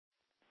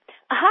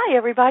Hi,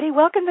 everybody.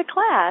 Welcome to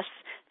class.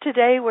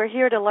 Today we're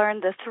here to learn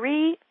the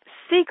 3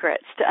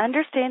 secrets to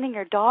understanding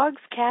your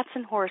dogs, cats,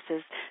 and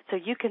horses so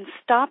you can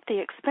stop the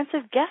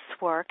expensive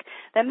guesswork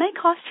that may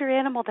cost your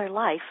animal their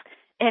life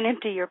and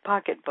empty your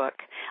pocketbook.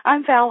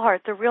 I'm Val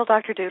Hart, the real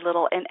Dr.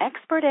 Doolittle, an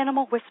expert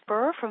animal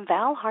whisperer from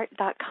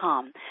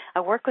valhart.com. I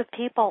work with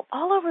people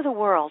all over the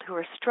world who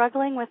are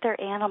struggling with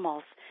their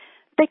animals.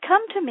 They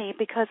come to me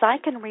because I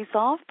can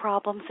resolve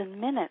problems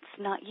in minutes,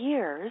 not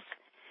years.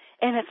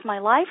 And it's my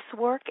life's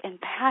work and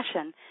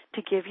passion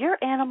to give your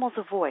animals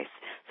a voice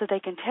so they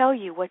can tell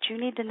you what you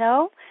need to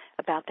know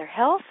about their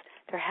health,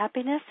 their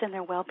happiness, and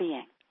their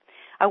well-being.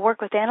 I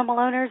work with animal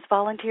owners,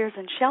 volunteers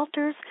in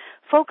shelters,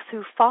 folks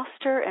who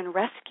foster and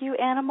rescue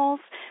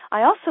animals.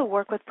 I also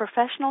work with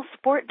professional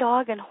sport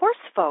dog and horse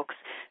folks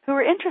who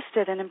are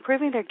interested in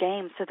improving their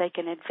game so they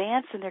can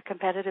advance in their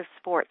competitive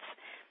sports.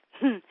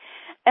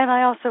 And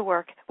I also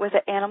work with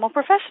animal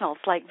professionals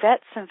like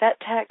vets and vet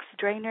techs,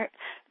 trainers,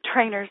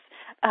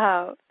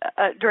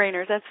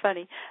 that's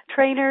funny,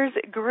 trainers,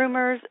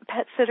 groomers,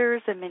 pet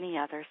sitters, and many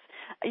others.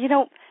 You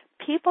know,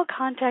 people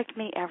contact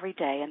me every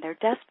day, and they're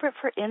desperate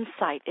for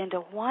insight into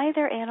why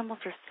their animals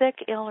are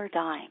sick, ill, or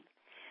dying.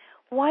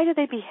 Why do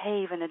they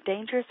behave in a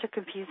dangerous or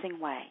confusing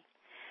way?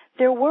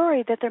 They're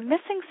worried that they're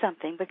missing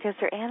something because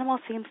their animal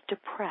seems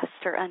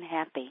depressed or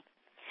unhappy.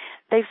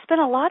 They've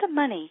spent a lot of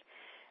money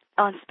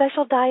on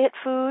special diet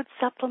foods,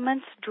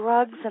 supplements,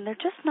 drugs, and they're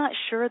just not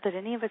sure that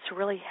any of it's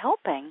really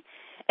helping.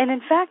 And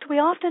in fact, we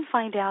often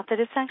find out that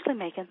it's actually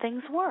making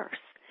things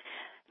worse.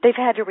 They've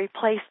had to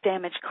replace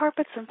damaged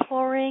carpets and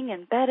flooring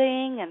and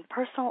bedding and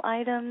personal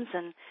items,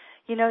 and,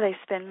 they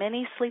spend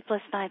many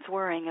sleepless nights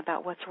worrying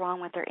about what's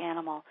wrong with their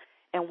animal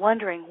and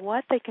wondering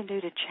what they can do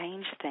to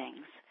change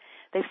things.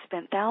 They've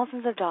spent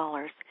thousands of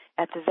dollars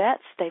at the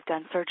vets. They've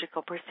done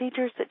surgical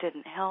procedures that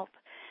didn't help.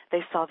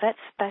 They saw vet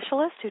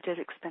specialists who did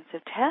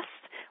expensive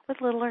tests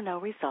with little or no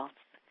results.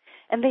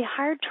 And they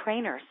hired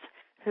trainers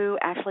who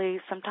actually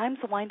sometimes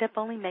wind up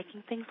only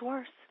making things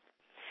worse.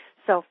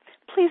 So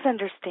please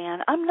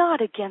understand, I'm not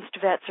against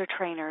vets or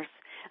trainers.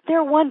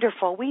 They're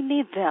wonderful. We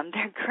need them.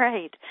 They're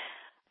great.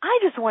 I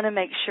just want to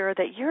make sure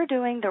that you're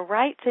doing the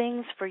right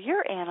things for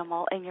your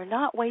animal and you're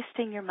not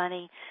wasting your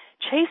money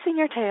chasing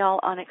your tail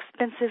on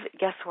expensive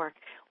guesswork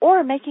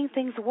or making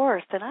things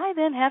worse that I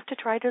then have to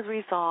try to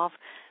resolve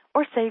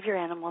or save your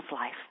animal's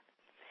life.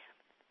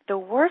 The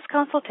worst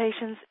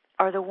consultations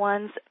are the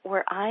ones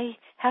where I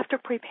have to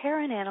prepare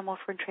an animal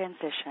for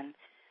transition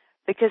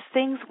because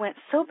things went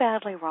so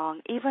badly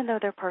wrong, even though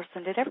their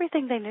person did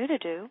everything they knew to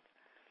do.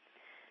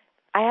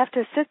 I have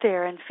to sit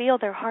there and feel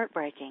their heart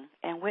breaking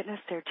and witness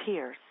their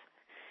tears.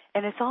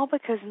 And it's all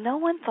because no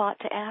one thought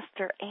to ask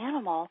their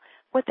animal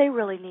what they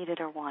really needed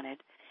or wanted,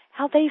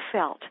 how they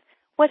felt,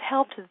 what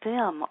helped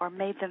them or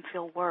made them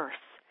feel worse.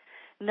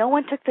 No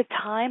one took the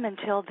time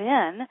until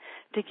then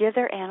to give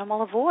their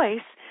animal a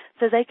voice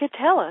so they could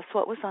tell us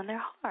what was on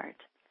their heart.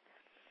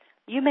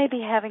 You may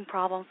be having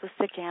problems with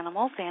sick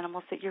animals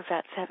that your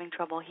vet's having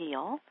trouble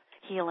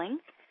healing.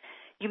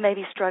 You may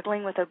be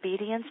struggling with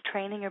obedience,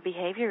 training, or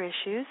behavior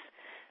issues,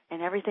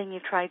 and everything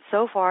you've tried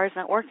so far is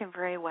not working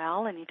very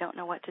well and you don't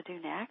know what to do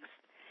next.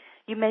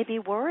 You may be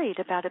worried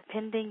about a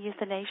pending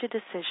euthanasia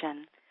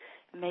decision.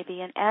 You may be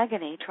in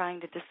agony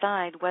trying to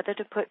decide whether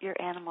to put your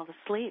animal to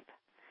sleep,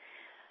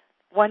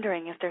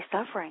 wondering if they're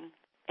suffering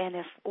and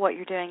if what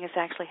you're doing is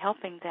actually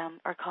helping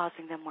them or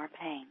causing them more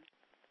pain.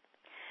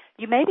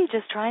 You may be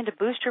just trying to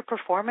boost your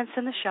performance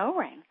in the show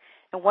ring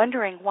and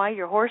wondering why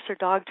your horse or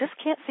dog just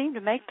can't seem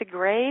to make the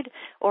grade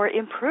or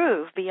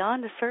improve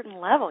beyond a certain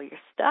level. You're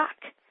stuck.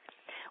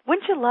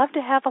 Wouldn't you love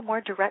to have a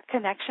more direct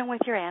connection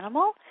with your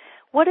animal?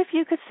 What if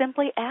you could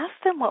simply ask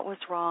them what was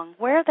wrong,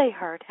 where they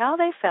hurt, how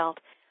they felt,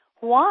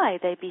 why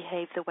they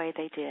behaved the way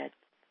they did?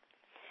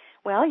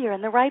 Well, you're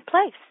in the right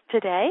place.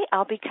 Today,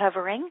 I'll be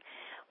covering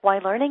why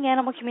learning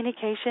animal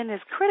communication is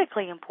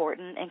critically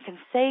important and can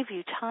save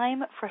you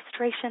time,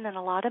 frustration, and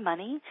a lot of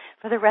money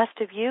for the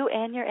rest of you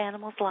and your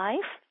animal's life.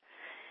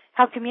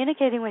 How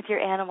communicating with your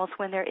animals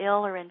when they're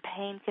ill or in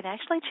pain can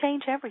actually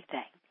change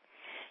everything.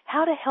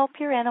 How to help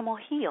your animal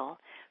heal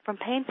from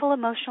painful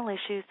emotional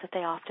issues that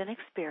they often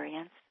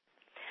experience.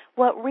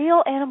 What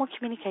real animal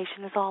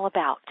communication is all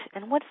about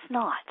and what it's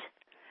not.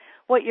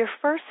 What your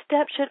first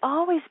step should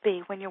always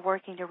be when you're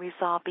working to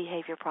resolve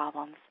behavior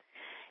problems,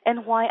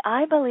 and why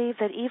I believe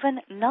that even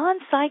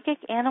non-psychic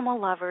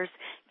animal lovers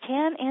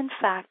can, in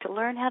fact,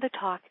 learn how to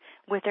talk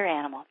with their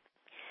animal.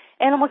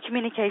 Animal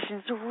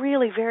communication is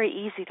really very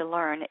easy to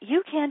learn.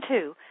 You can,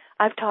 too.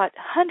 I've taught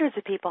hundreds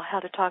of people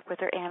how to talk with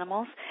their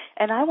animals,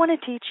 and I want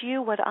to teach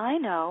you what I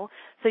know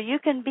so you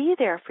can be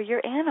there for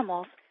your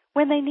animals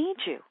when they need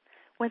you,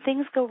 when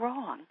things go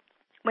wrong,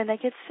 when they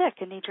get sick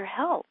and need your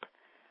help,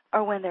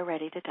 or when they're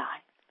ready to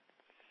die.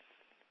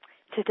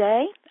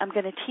 Today, I'm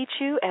going to teach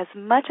you as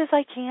much as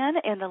I can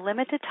in the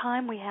limited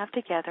time we have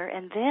together,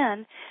 and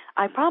then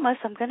I promise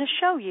I'm going to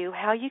show you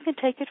how you can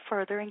take it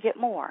further and get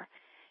more.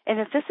 And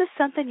if this is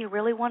something you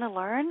really want to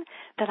learn,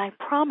 then I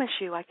promise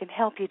you I can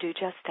help you do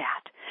just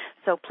that.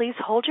 So please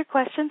hold your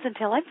questions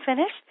until I'm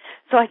finished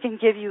so I can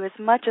give you as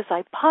much as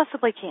I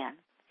possibly can.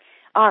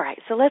 All right,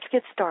 so let's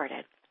get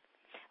started.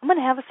 I'm going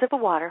to have a sip of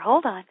water.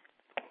 Hold on.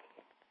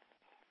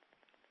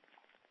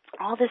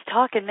 All this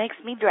talking makes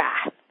me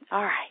dry.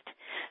 All right.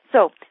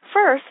 So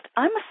first,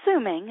 I'm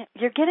assuming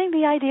you're getting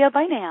the idea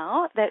by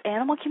now that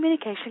animal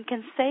communication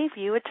can save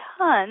you a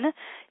ton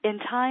in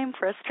time,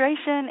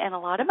 frustration, and a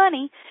lot of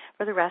money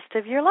for the rest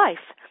of your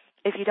life.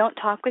 If you don't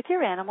talk with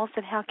your animals,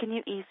 then how can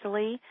you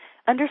easily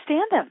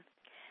understand them?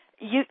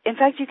 In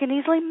fact, you can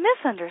easily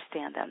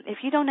misunderstand them. If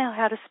you don't know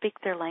how to speak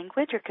their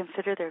language or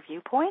consider their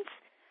viewpoints,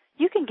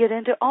 you can get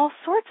into all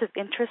sorts of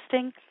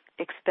interesting,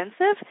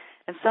 expensive,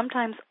 and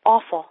sometimes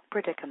awful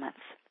predicaments.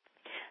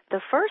 The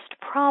first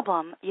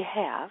problem you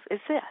have is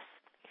this: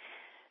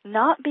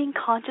 not being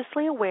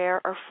consciously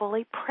aware or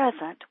fully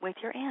present with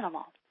your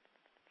animal.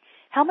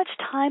 How much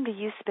time do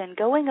you spend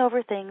going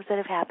over things that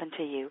have happened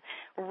to you,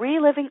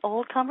 reliving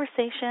old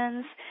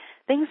conversations,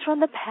 things from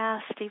the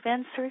past,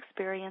 events or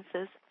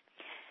experiences?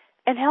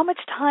 And how much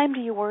time do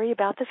you worry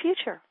about the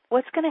future?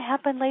 What's going to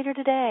happen later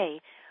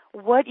today?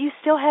 What you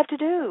still have to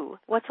do?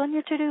 What's on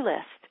your to-do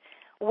list?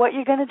 What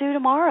you're going to do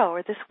tomorrow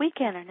or this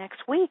weekend or next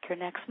week or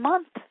next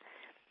month?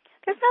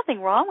 There's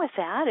nothing wrong with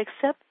that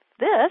except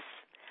this.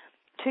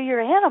 To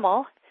your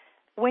animal,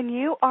 when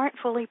you aren't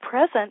fully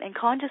present and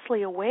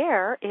consciously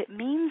aware, it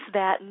means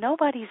that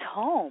nobody's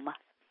home.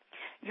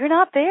 You're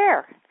not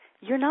there.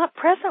 You're not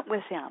present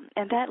with them,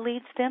 and that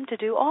leads them to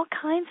do all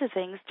kinds of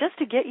things just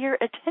to get your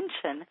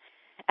attention,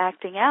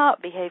 acting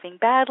out, behaving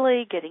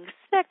badly, getting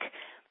sick,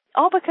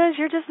 all because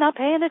you're just not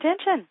paying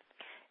attention.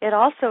 It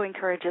also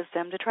encourages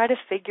them to try to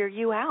figure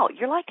you out.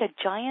 You're like a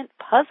giant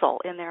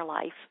puzzle in their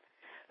life.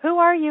 Who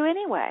are you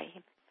anyway?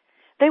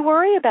 They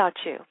worry about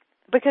you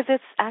because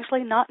it's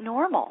actually not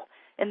normal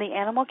in the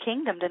animal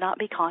kingdom to not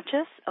be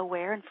conscious,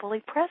 aware, and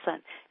fully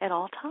present at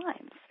all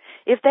times.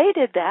 If they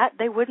did that,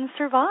 they wouldn't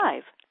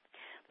survive.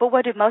 But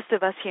what do most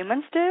of us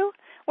humans do?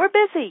 We're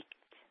busy.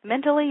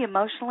 Mentally,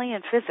 emotionally,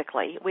 and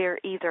physically. We're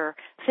either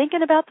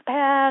thinking about the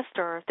past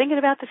or thinking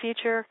about the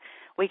future.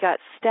 We got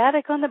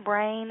static on the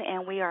brain,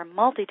 and we are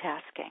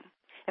multitasking.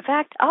 In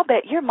fact, I'll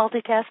bet you're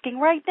multitasking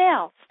right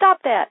now.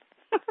 Stop that.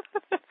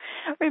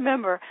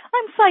 Remember,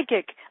 I'm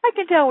psychic. I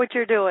can tell what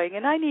you're doing,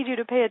 and I need you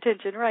to pay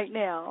attention right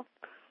now.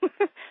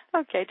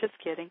 Okay, just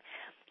kidding.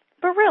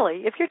 But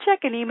really, if you're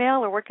checking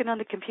email or working on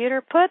the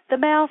computer, put the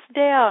mouse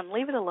down.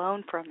 Leave it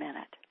alone for a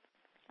minute.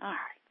 All right,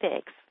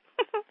 thanks.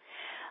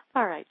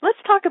 All right, let's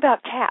talk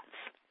about cats.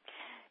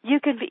 You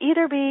can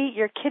either be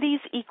your kitty's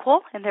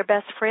equal and their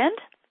best friend,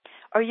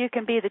 or you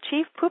can be the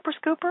chief pooper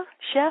scooper,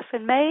 chef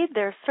and maid,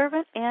 their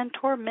servant and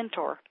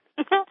tormentor.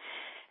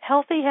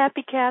 Healthy,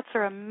 happy cats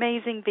are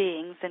amazing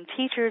beings and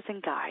teachers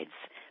and guides.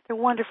 They're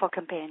wonderful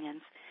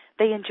companions.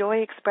 They enjoy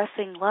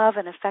expressing love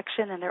and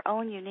affection in their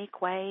own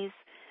unique ways.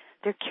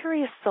 They're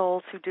curious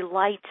souls who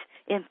delight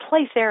in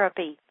play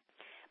therapy.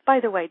 By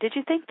the way, did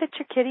you think that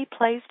your kitty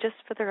plays just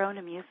for their own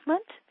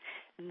amusement?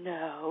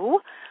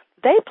 No.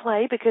 They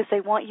play because they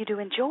want you to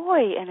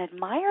enjoy and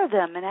admire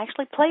them and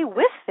actually play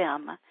with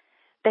them.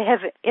 They have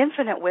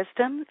infinite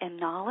wisdom and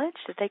knowledge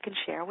that they can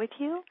share with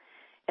you,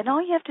 and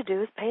all you have to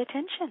do is pay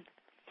attention.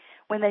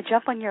 When they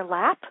jump on your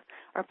lap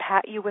or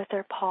pat you with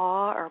their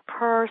paw or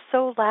purr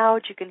so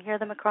loud you can hear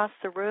them across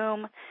the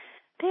room,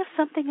 they have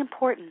something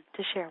important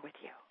to share with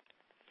you.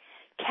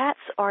 Cats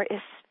are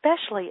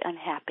especially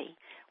unhappy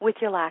with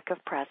your lack of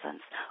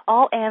presence.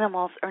 All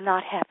animals are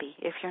not happy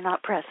if you're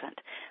not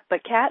present,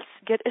 but cats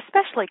get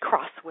especially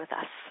cross with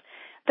us.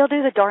 They'll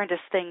do the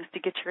darndest things to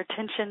get your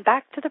attention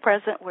back to the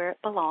present where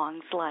it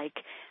belongs, like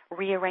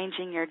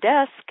rearranging your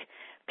desk,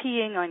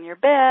 peeing on your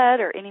bed,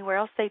 or anywhere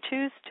else they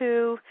choose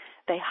to.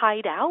 They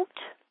hide out.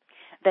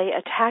 They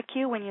attack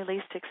you when you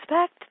least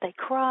expect. They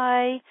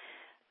cry.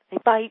 They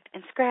bite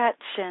and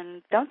scratch,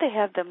 and don't they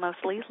have the most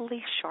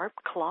lethally sharp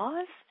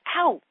claws?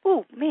 Ow!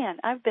 Ooh, man,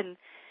 I've been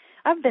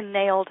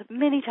nailed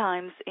many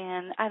times,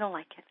 and I don't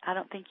like it. I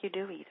don't think you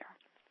do either.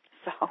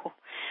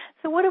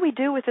 So what do we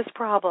do with this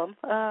problem?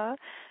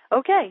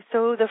 Okay,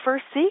 so the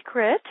first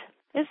secret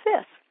is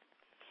this.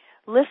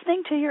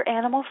 Listening to your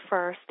animal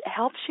first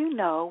helps you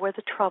know where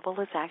the trouble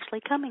is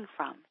actually coming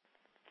from.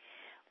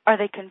 Are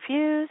they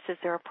confused? Is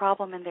there a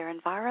problem in their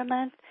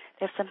environment?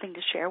 They have something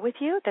to share with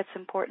you that's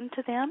important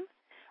to them?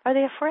 Are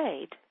they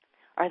afraid?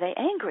 Are they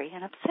angry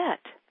and upset?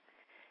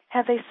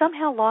 Have they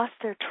somehow lost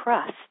their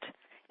trust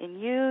in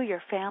you,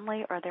 your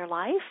family, or their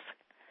life?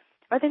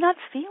 Are they not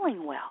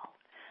feeling well?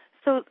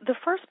 So the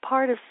first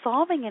part of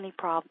solving any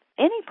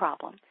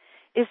problem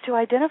is to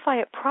identify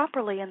it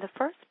properly in the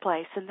first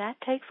place, and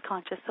that takes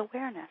conscious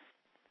awareness.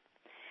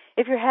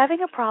 If you're having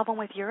a problem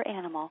with your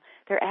animal,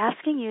 they're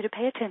asking you to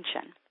pay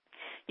attention.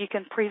 You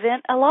can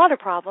prevent a lot of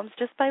problems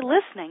just by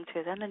listening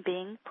to them and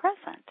being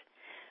present.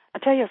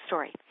 I'll tell you a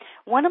story.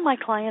 One of my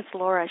clients,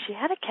 Laura, she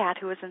had a cat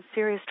who was in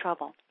serious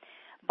trouble.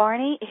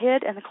 Barney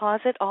hid in the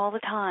closet all the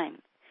time.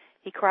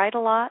 He cried a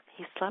lot.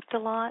 He slept a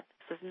lot.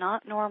 This is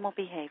not normal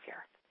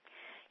behavior.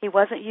 He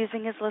wasn't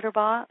using his litter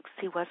box.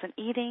 He wasn't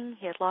eating.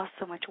 He had lost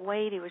so much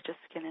weight. He was just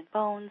skin and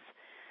bones.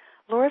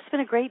 Laura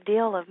spent a great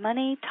deal of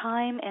money,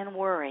 time, and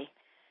worry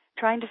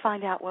trying to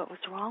find out what was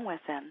wrong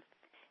with him,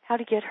 how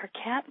to get her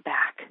cat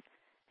back,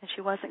 and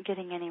she wasn't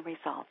getting any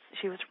results.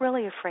 She was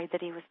really afraid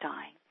that he was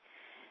dying.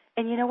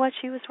 And you know what?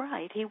 She was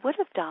right. He would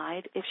have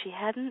died if she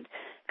hadn't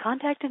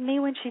contacted me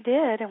when she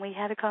did and we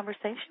had a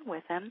conversation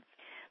with him,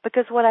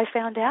 because what I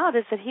found out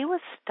is that he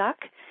was stuck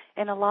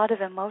in a lot of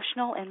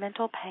emotional and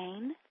mental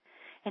pain,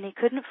 and he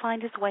couldn't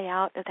find his way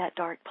out of that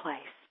dark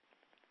place.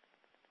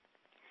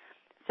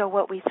 So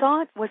what we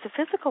thought was a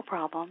physical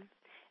problem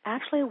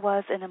actually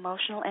was an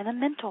emotional and a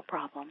mental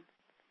problem.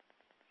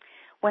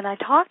 When I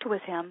talked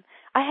with him,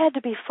 I had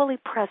to be fully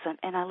present,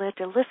 and I had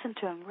to listen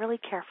to him really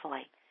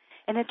carefully.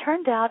 And it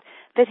turned out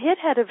that he'd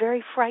had a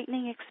very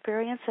frightening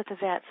experience at the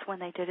vet's when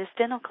they did his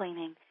dental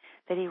cleaning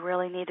that he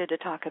really needed to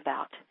talk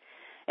about.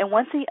 And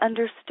once he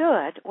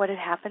understood what had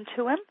happened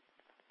to him,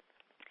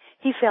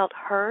 he felt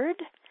heard,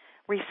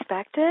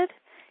 respected.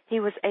 He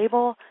was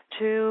able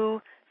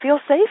to feel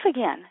safe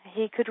again.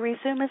 He could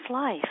resume his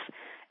life.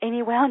 And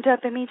he wound up,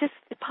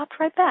 it popped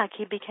right back.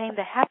 He became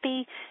the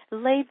happy,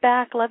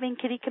 laid-back, loving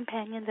kitty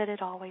companion that had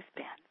always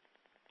been.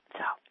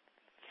 So,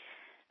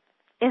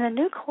 in a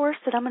new course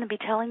that I'm going to be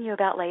telling you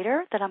about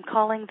later, that I'm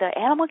calling the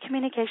Animal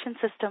Communication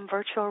System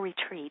Virtual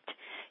Retreat,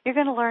 you're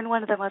going to learn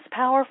one of the most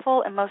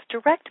powerful and most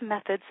direct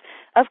methods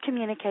of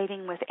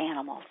communicating with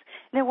animals.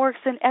 And it works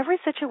in every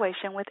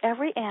situation with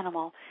every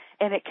animal,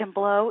 and it can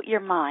blow your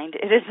mind.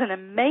 It is an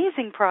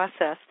amazing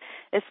process.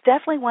 It's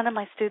definitely one of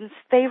my students'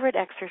 favorite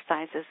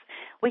exercises.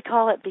 We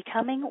call it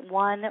Becoming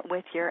One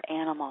with Your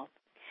Animal.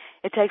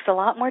 It takes a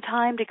lot more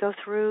time to go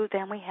through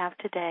than we have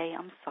today.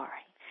 I'm sorry.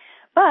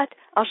 But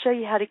I'll show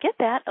you how to get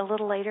that a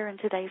little later in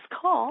today's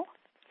call.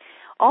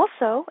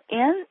 Also,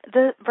 in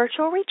the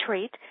virtual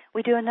retreat,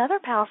 we do another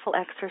powerful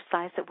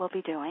exercise that we'll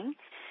be doing,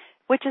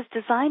 which is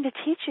designed to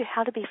teach you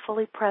how to be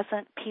fully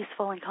present,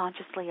 peaceful, and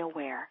consciously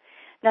aware.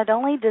 Not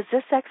only does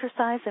this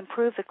exercise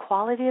improve the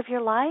quality of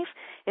your life,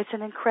 it's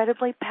an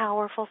incredibly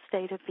powerful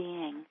state of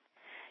being.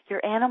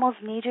 Your animals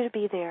need you to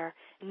be there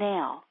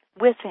now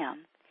with them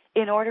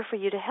in order for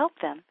you to help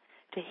them,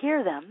 to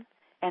hear them,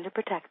 and to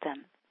protect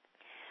them.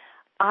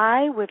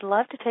 I would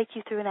love to take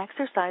you through an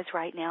exercise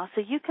right now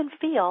so you can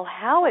feel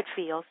how it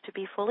feels to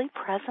be fully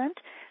present,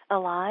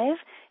 alive,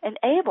 and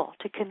able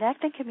to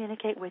connect and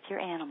communicate with your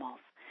animals.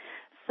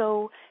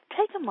 So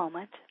take a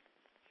moment.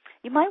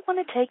 You might want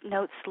to take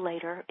notes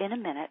later in a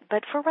minute,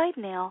 but for right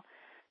now,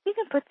 you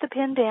can put the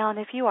pen down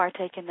if you are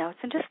taking notes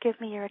and just give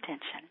me your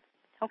attention.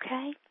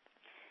 Okay?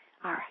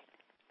 All right.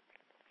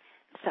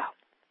 So,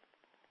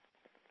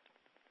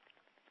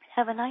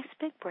 have a nice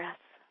big breath.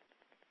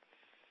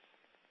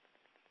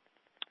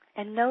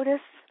 And notice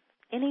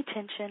any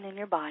tension in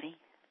your body.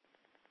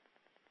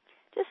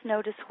 Just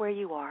notice where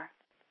you are.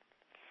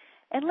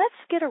 And let's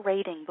get a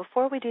rating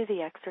before we do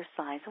the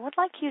exercise. I would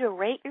like you to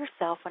rate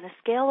yourself on a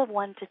scale of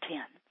 1 to 10.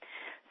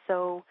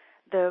 So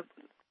the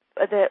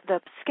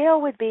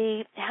scale would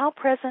be, how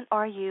present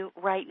are you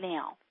right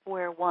now?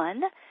 Where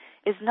 1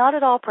 is not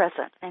at all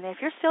present. And if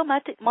you're still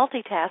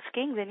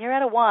multitasking, then you're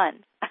at a 1.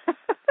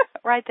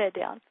 Write that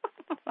down.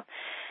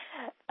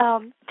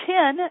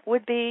 10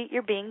 would be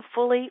you're being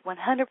fully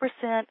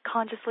 100%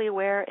 consciously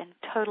aware and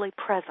totally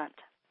present.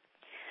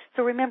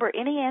 So remember,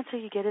 any answer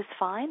you get is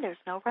fine. There's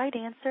no right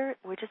answer.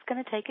 We're just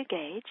going to take a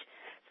gauge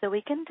so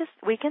we can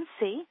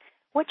see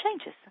what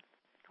changes.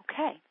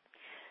 Okay.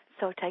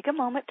 So take a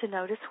moment to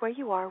notice where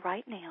you are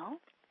right now.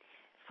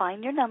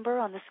 Find your number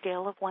on the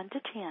scale of 1 to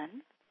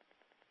 10.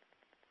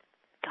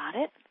 Got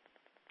it?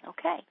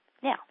 Okay.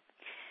 Now,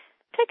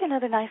 take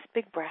another nice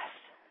big breath.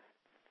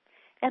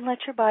 And let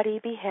your body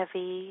be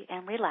heavy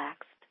and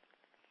relaxed.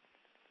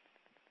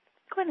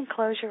 Go ahead and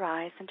close your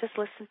eyes and just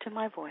listen to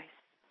my voice.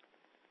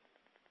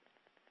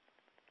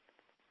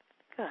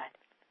 Good.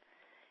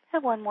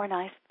 Have one more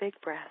nice big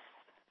breath.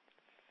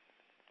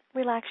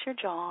 Relax your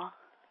jaw.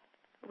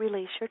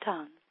 Release your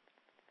tongue.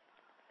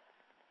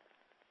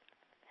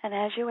 And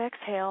as you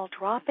exhale,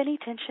 drop any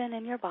tension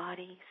in your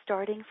body,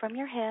 starting from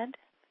your head,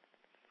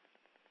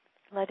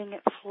 letting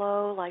it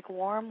flow like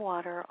warm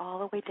water all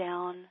the way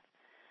down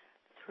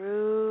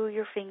through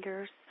your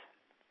fingers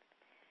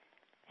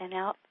and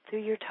out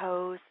through your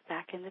toes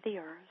back into the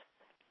earth.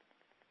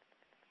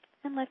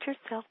 And let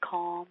yourself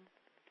calm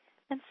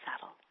and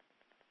settle.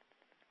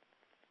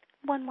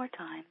 One more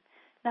time.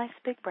 Nice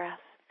big breath.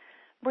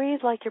 Breathe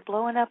like you're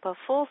blowing up a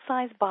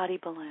full-size body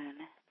balloon.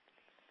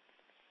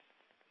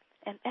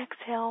 And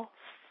exhale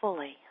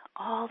fully,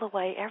 all the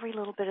way, every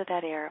little bit of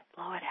that air,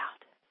 blow it out.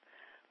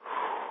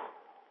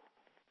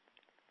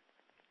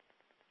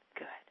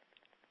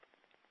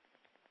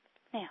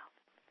 Now,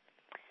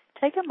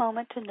 take a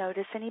moment to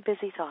notice any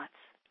busy thoughts.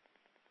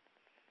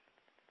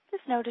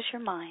 Just notice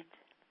your mind.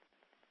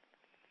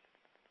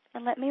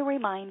 And let me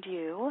remind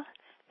you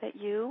that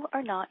you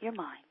are not your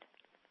mind.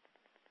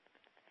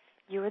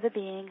 You are the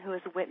being who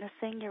is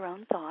witnessing your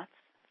own thoughts.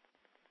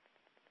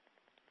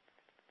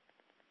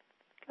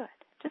 Good.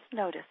 Just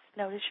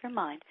Notice your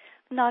mind.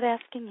 I'm not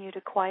asking you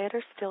to quiet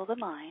or still the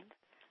mind.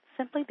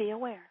 Simply be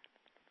aware.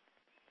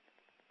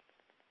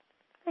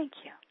 Thank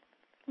you.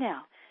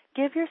 Now,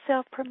 give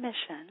yourself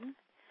permission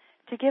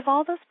to give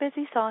all those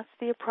busy thoughts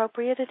the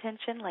appropriate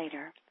attention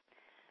later,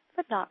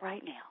 but not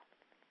right now.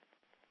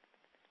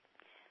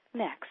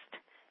 Next,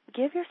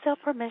 give yourself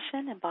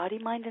permission in body,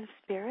 mind, and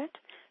spirit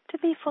to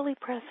be fully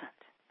present.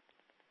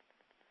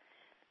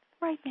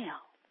 Right now,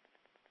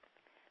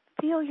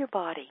 feel your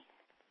body.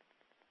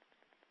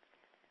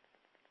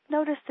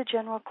 Notice the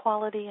general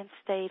quality and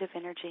state of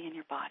energy in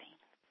your body.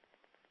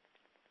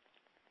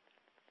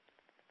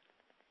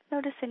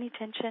 Notice any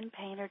tension,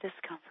 pain, or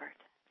discomfort.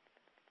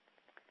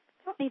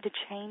 You don't need to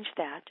change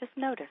that. Just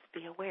notice.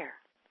 Be aware.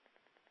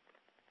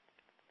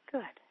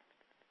 Good.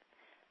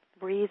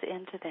 Breathe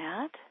into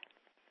that.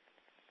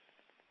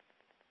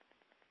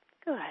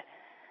 Good.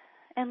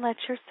 And let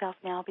yourself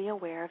now be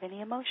aware of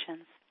any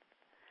emotions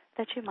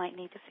that you might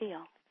need to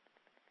feel.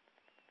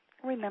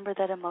 Remember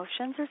that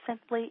emotions are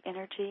simply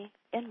energy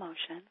in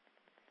motion,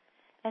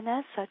 and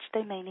as such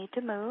they may need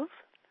to move,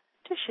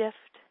 to shift,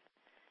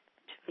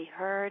 to be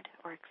heard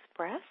or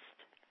expressed,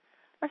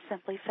 or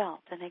simply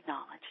felt and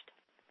acknowledged.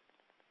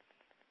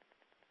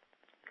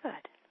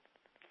 Good.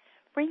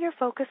 Bring your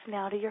focus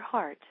now to your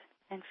heart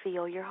and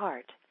feel your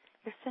heart,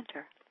 your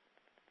center.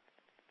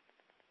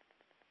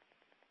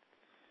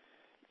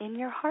 In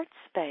your heart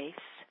space,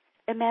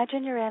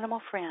 imagine your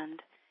animal friend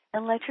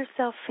and let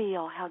yourself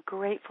feel how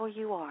grateful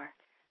you are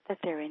that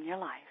they're in your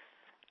life.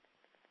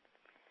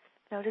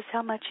 Notice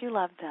how much you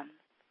love them.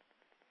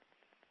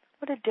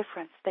 What a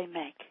difference they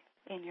make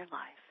in your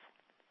life.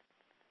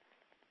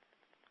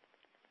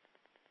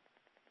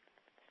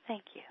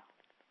 Thank you.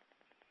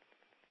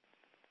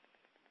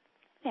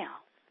 Now,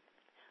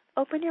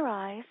 open your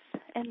eyes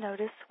and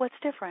notice what's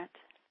different.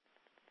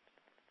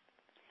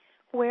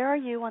 Where are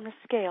you on the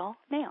scale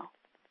now?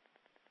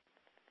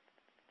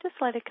 Just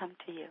let it come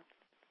to you.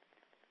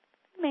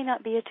 It may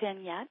not be a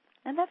 10 yet,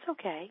 and that's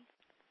okay.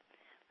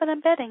 But I'm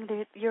betting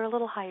that you're a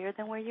little higher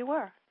than where you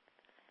were.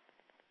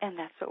 And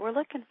that's what we're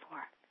looking for.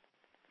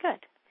 Good.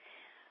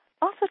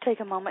 Also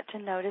take a moment to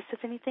notice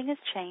if anything has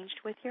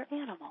changed with your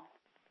animal.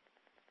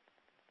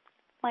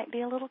 Might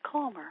be a little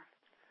calmer,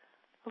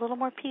 a little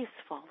more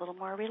peaceful, a little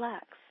more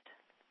relaxed.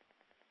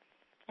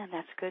 And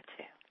that's good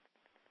too.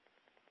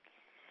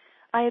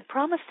 I had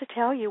promised to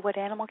tell you what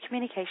animal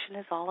communication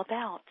is all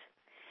about.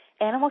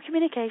 Animal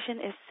communication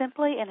is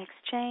simply an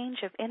exchange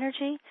of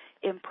energy,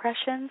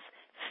 impressions,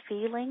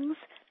 feelings,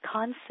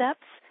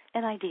 concepts,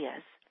 and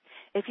ideas.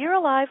 If you're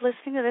alive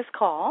listening to this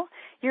call,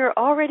 you're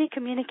already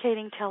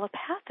communicating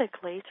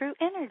telepathically through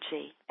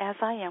energy, as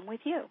I am with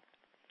you.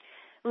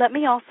 Let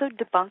me also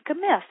debunk a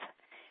myth.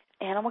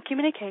 Animal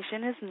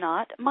communication is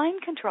not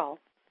mind control,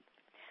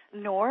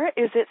 nor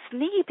is it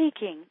sneaky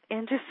peeking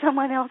into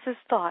someone else's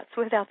thoughts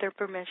without their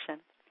permission.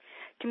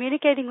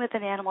 Communicating with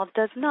an animal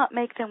does not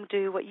make them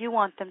do what you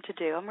want them to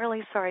do. I'm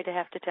really sorry to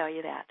have to tell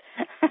you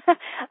that.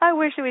 I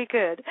wish we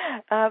could,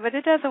 but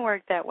it doesn't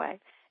work that way.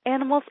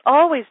 Animals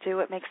always do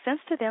what makes sense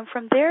to them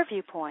from their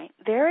viewpoint,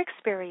 their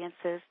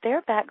experiences,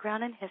 their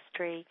background and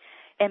history,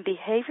 and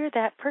behavior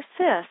that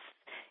persists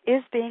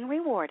is being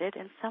rewarded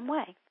in some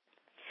way.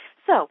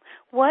 So,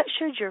 what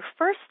should your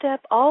first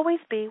step always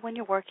be when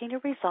you're working to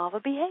resolve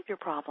a behavior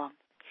problem?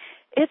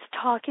 It's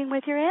talking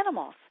with your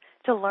animals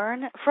to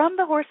learn from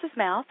the horse's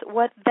mouth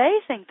what they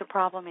think the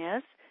problem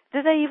is.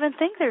 Do they even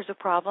think there's a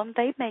problem?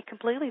 They may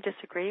completely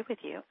disagree with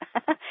you.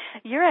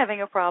 You're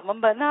having a problem,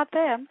 but not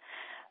them.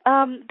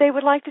 They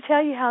would like to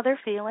tell you how they're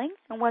feeling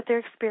and what they're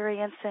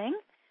experiencing,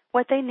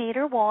 what they need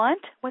or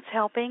want, what's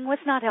helping,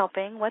 what's not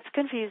helping, what's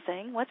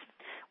confusing,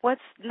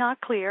 what's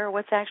not clear,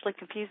 what's actually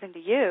confusing to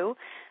you,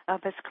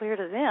 but it's clear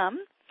to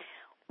them.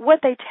 What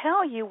they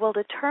tell you will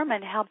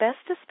determine how best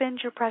to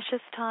spend your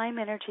precious time,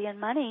 energy, and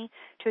money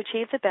to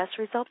achieve the best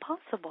result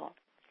possible.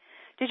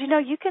 Did you know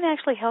you can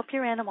actually help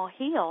your animal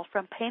heal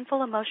from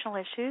painful emotional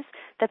issues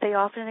that they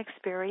often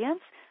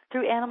experience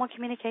through animal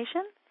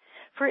communication?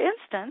 For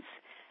instance,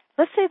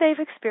 let's say they've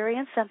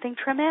experienced something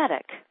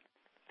traumatic.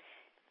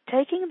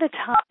 Taking the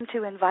time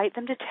to invite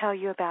them to tell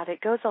you about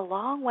it goes a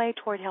long way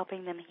toward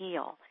helping them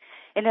heal.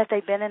 And if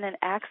they've been in an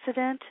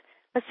accident,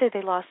 let's say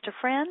they lost a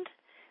friend,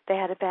 they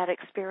had a bad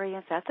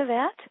experience at the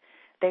vet,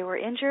 they were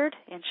injured,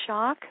 in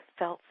shock,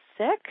 felt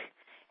sick,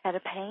 had a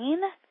pain,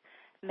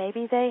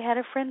 maybe they had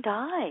a friend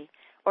die,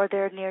 or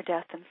they're near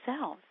death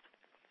themselves.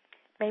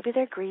 Maybe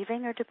they're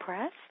grieving or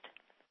depressed.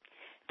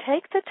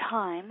 Take the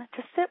time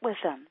to sit with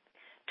them,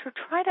 to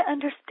try to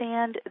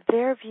understand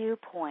their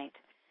viewpoint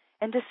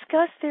and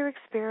discuss their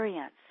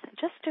experience.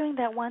 Just doing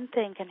that one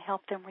thing can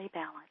help them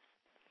rebalance.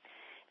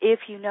 If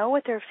you know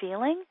what they're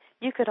feeling,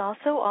 you could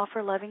also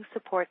offer loving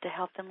support to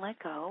help them let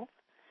go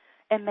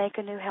and make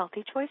a new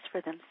healthy choice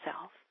for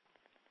themselves.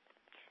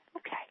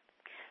 Okay,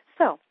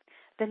 so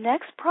the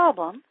next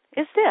problem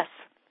is this.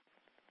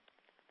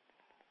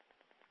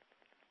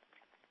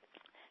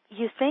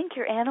 You think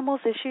your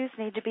animal's issues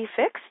need to be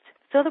fixed,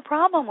 so the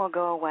problem will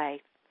go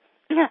away.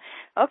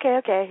 Okay,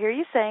 I hear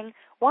you saying,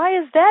 Why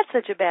is that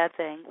such a bad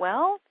thing?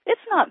 Well,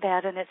 it's not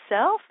bad in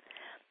itself,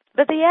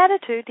 but the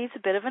attitude needs a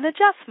bit of an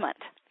adjustment.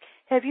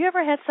 Have you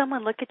ever had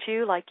someone look at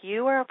you like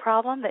you are a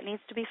problem that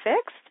needs to be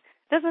fixed?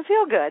 It doesn't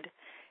feel good.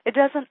 It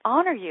doesn't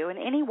honor you in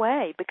any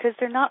way because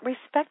they're not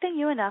respecting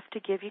you enough to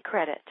give you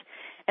credit,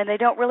 and they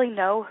don't really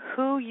know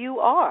who you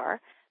are.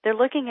 They're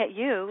looking at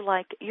you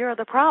like you're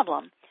the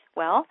problem.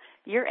 Well,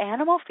 your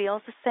animal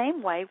feels the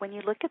same way when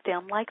you look at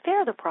them like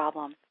they're the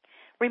problem.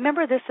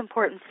 Remember this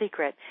important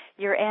secret.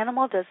 Your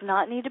animal does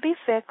not need to be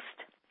fixed.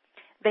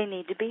 They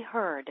need to be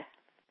heard.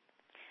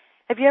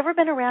 Have you ever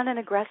been around an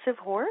aggressive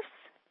horse?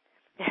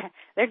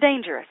 They're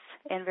dangerous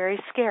and very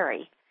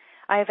scary.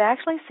 I've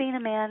actually seen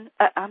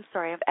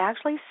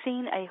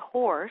a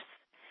horse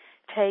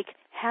take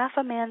half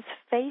a man's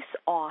face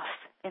off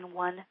in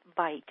one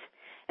bite,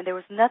 and there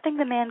was nothing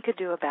the man could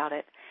do about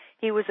it.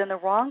 He was in the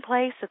wrong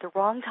place at the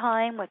wrong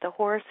time with a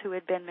horse who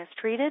had been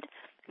mistreated,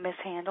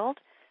 mishandled,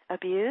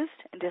 abused,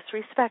 and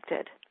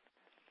disrespected,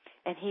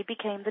 and he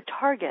became the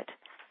target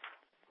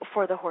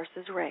for the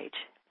horse's rage.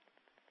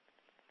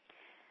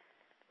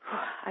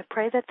 I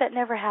pray that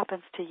never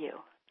happens to you.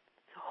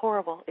 It's a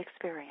horrible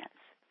experience.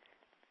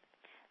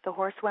 The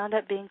horse wound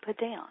up being put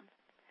down,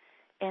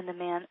 and the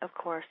man, of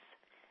course,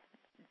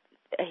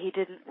 he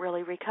didn't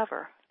really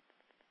recover.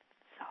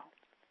 So,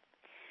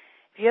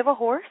 if you have a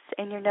horse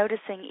and you're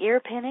noticing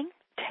ear pinning,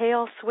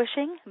 tail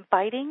swishing,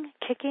 biting,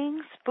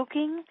 kicking,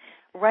 spooking,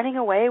 running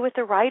away with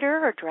the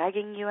rider or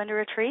dragging you under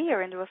a tree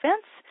or into a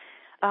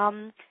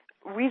fence,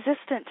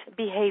 resistant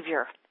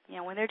behavior,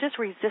 when they're just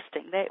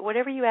resisting,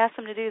 whatever you ask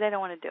them to do, they don't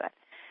want to do it.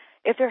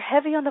 If they're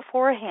heavy on the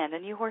forehand,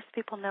 and you horse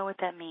people know what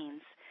that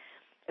means,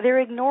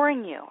 they're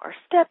ignoring you or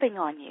stepping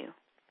on you.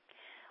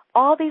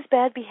 All these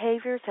bad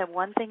behaviors have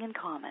one thing in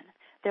common.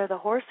 They're the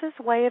horse's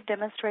way of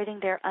demonstrating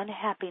their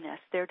unhappiness,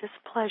 their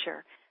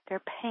displeasure,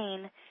 their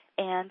pain,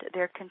 and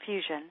their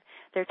confusion.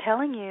 They're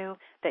telling you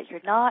that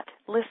you're not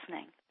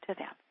listening to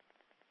them.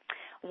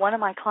 One of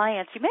my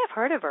clients, you may have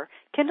heard of her,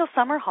 Kendall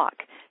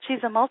Summerhawk.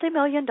 She's a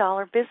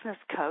multi-million-dollar business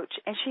coach,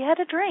 and she had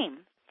a dream.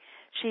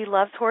 She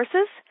loves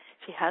horses.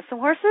 She has some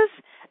horses,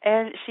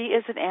 and she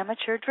is an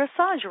amateur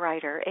dressage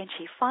rider, and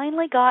she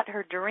finally got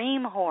her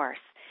dream horse,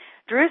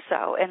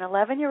 Druso, an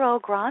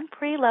 11-year-old Grand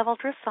Prix-level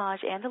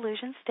dressage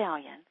Andalusian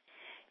stallion.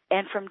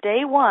 And from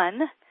day one,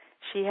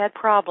 she had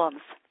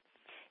problems.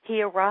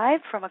 He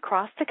arrived from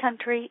across the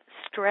country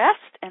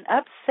stressed and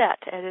upset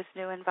at his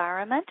new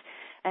environment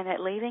and at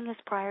leaving his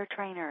prior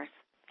trainers.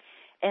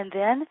 And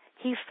then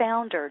he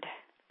foundered.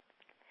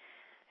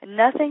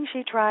 Nothing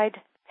she tried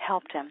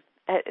helped him.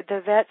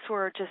 The vets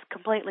were just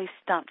completely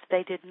stumped.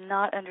 They did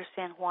not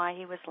understand why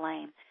he was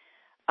lame.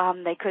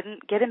 They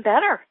couldn't get him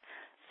better.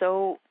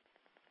 So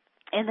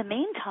in the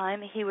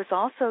meantime, he was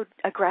also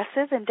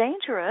aggressive and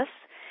dangerous,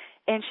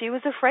 and she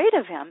was afraid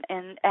of him.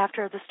 And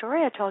after the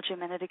story I told you a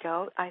minute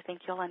ago, I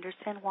think you'll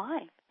understand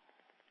why.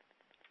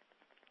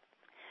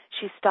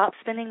 She stopped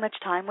spending much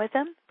time with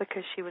him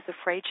because she was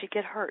afraid she'd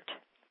get hurt.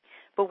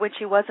 But when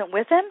she wasn't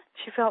with him,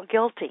 she felt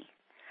guilty.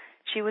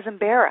 She was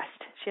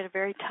embarrassed. She had a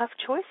very tough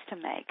choice to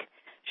make.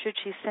 Should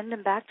she send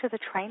him back to the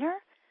trainer?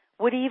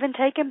 Would he even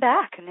take him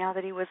back now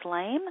that he was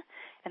lame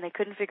and they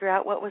couldn't figure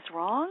out what was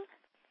wrong?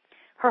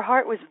 Her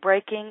heart was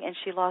breaking, and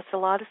she lost a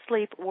lot of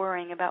sleep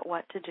worrying about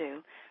what to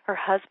do. Her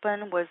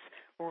husband was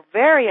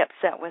very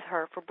upset with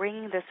her for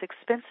bringing this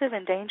expensive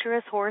and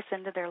dangerous horse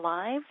into their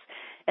lives,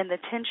 and the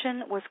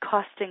tension was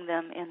costing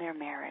them in their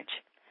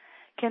marriage.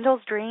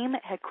 Kendall's dream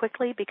had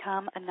quickly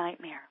become a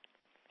nightmare,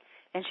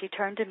 and she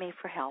turned to me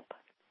for help.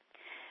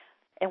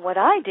 And what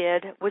I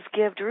did was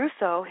give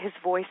Druso his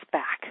voice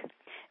back,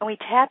 and we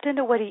tapped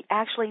into what he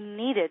actually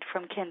needed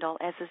from Kendall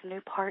as his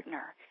new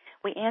partner.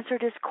 We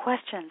answered his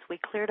questions. We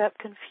cleared up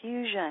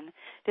confusion,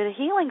 did a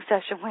healing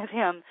session with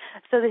him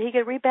so that he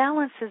could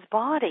rebalance his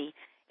body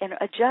and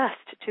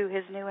adjust to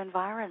his new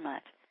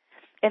environment.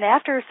 And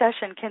after a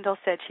session, Kendall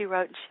said, she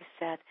wrote and she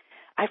said,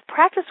 I've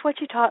practiced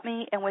what you taught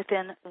me, and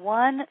within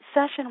one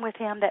session with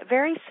him that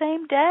very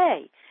same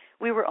day,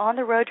 we were on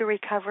the road to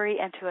recovery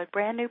and to a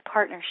brand new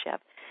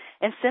partnership.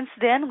 And since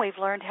then, we've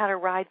learned how to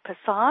ride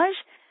Passage,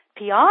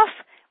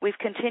 Piaffe. We've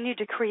continued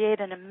to create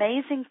an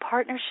amazing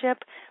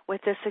partnership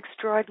with this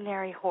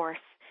extraordinary horse.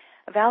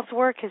 Val's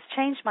work has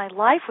changed my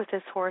life with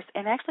this horse,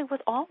 and actually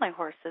with all my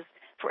horses,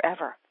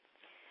 forever.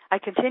 I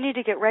continue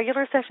to get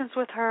regular sessions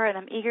with her, and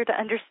I'm eager to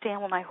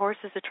understand what my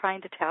horses are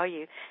trying to tell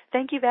you.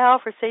 Thank you, Val,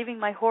 for saving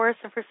my horse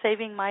and for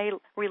saving my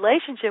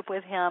relationship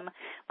with him.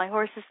 My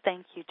horses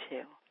thank you,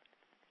 too.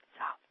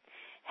 So,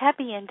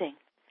 happy ending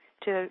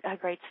to a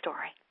great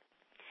story.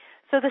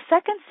 So the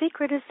second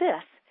secret is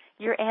this.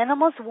 Your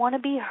animals want to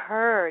be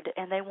heard,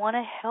 and they want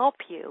to help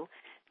you.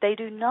 They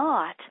do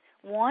not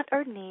want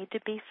or need to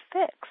be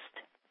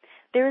fixed.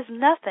 There is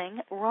nothing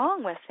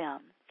wrong with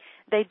them.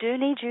 They do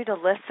need you to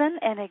listen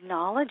and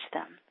acknowledge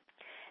them.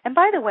 And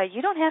by the way,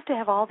 you don't have to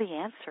have all the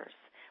answers.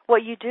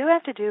 What you do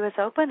have to do is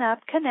open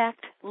up,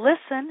 connect,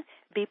 listen,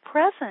 be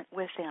present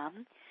with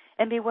them,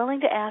 and be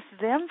willing to ask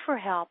them for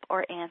help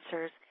or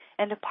answers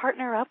and to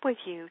partner up with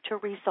you to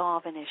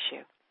resolve an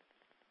issue.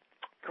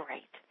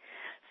 Great.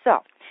 So,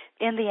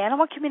 in the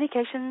Animal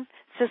Communication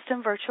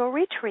System Virtual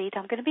Retreat,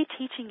 I'm going to be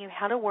teaching you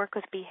how to work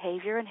with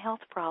behavior and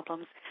health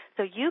problems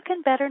so you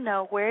can better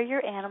know where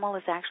your animal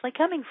is actually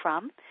coming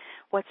from,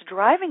 what's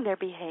driving their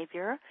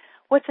behavior,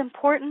 what's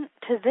important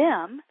to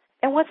them,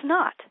 and what's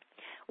not.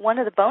 One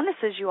of the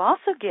bonuses you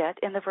also get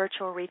in the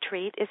virtual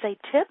retreat is a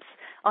tips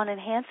on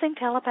enhancing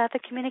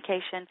telepathic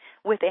communication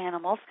with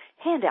animals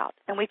handout,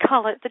 and we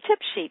call it the tip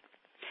sheet.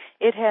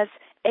 It has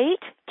 8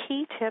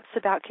 key tips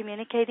about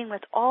communicating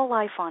with all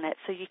life on it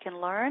so you can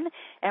learn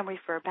and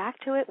refer back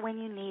to it when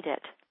you need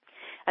it.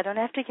 I don't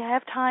have to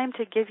have time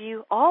to give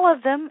you all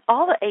of them,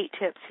 all the 8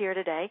 tips here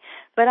today,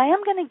 but I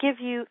am going to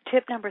give you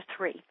tip number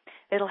 3.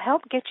 It'll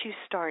help get you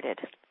started,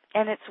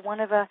 and it's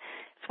one of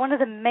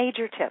the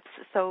major tips,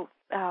 so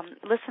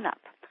listen up.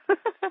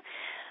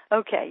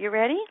 Okay, you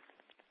ready?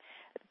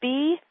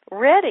 Be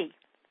ready.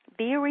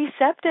 Be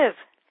receptive.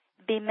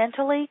 Be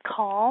mentally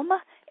calm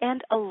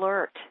and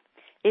alert.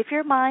 If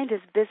your mind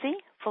is busy,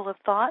 full of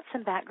thoughts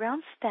and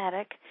background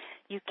static,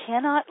 you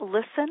cannot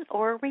listen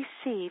or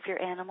receive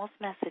your animal's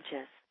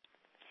messages.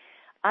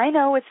 I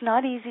know it's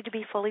not easy to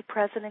be fully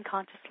present and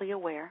consciously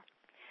aware,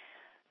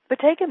 but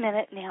take a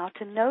minute now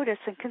to notice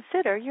and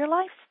consider your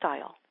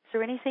lifestyle. Is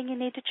there anything you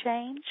need to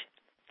change?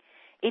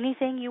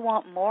 Anything you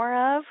want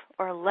more of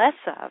or less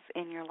of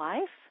in your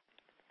life?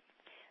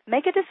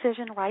 Make a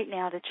decision right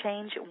now to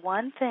change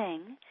one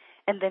thing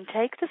and then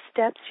take the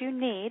steps you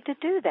need to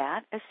do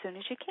that as soon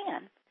as you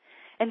can.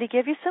 And to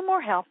give you some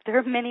more help, there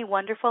are many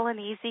wonderful and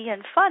easy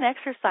and fun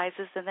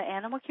exercises in the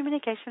Animal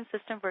Communication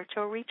System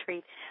Virtual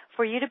Retreat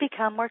for you to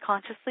become more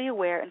consciously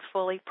aware and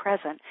fully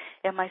present.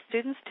 And my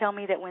students tell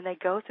me that when they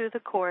go through the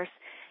course,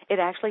 it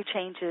actually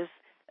changes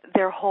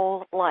their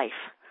whole life,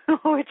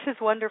 which is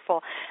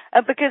wonderful.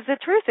 Because the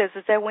truth is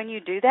that when you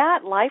do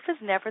that, life is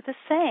never the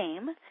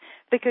same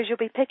because you'll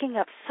be picking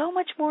up so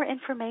much more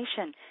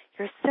information.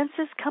 Your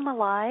senses come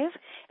alive,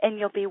 and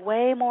you'll be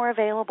way more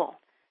available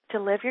to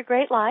live your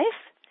great life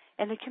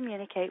and to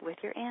communicate with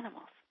your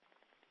animals.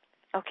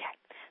 Okay,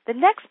 the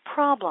next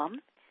problem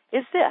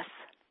is this.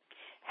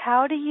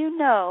 How do you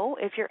know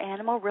if your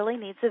animal really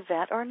needs a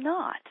vet or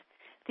not?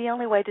 The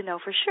only way to know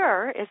for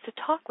sure is to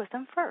talk with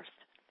them first.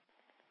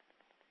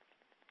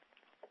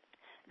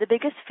 The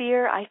biggest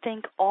fear I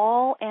think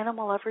all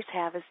animal lovers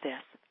have is this.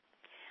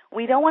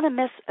 We don't want to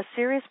miss a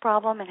serious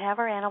problem and have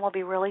our animal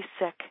be really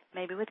sick,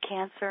 maybe with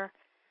cancer,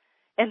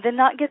 and then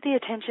not get the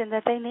attention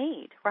that they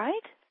need,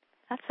 right?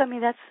 That's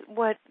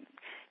what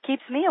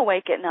keeps me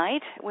awake at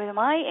night with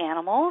my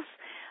animals.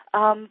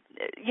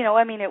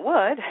 It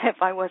would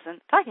if I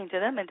wasn't talking to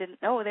them and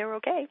didn't know they were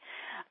okay.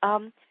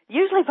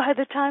 Usually by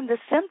the time the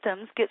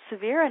symptoms get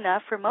severe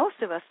enough for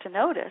most of us to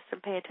notice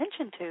and pay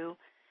attention to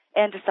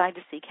and decide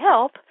to seek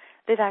help,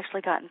 they've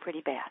actually gotten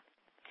pretty bad.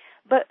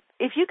 But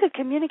if you could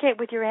communicate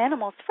with your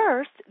animals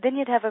first, then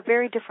you'd have a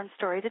very different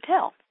story to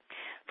tell.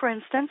 For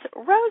instance,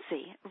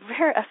 Rosie,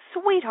 a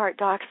sweetheart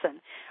dachshund.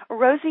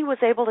 Rosie was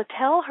able to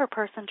tell her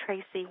person,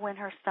 Tracy, when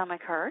her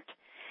stomach hurt,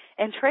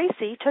 and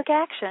Tracy took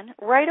action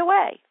right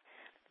away.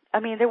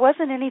 There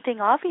wasn't anything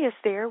obvious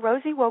there.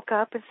 Rosie woke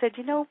up and said,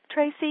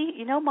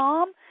 Tracy,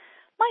 Mom,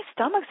 my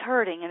stomach's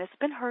hurting, and it's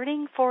been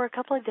hurting for a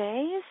couple of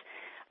days.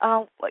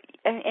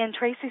 And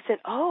Tracy said,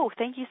 oh,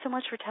 thank you so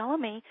much for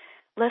telling me.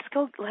 Let's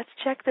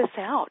check this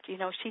out.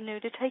 She knew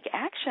to take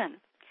action.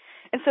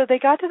 And so they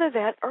got to the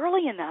vet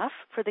early enough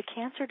for the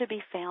cancer to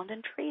be found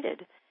and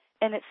treated,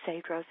 and it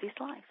saved Rosie's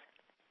life.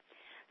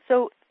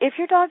 So if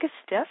your dog is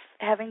stiff,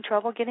 having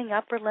trouble getting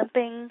up or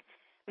limping,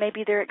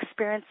 maybe they're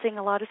experiencing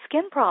a lot of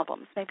skin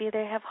problems, maybe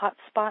they have hot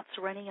spots,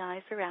 runny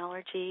eyes, or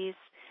allergies,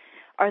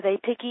 are they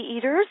picky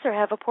eaters or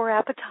have a poor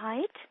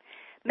appetite?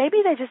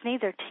 Maybe they just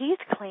need their teeth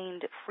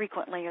cleaned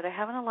frequently, or they're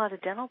having a lot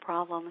of dental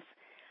problems,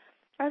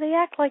 or they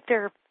act like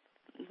they're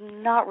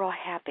not real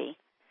happy.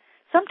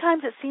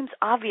 Sometimes it seems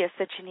obvious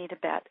that you need a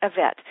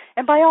vet.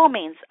 And by all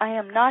means, I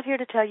am not here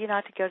to tell you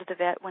not to go to the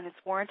vet when it's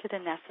warranted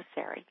and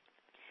necessary.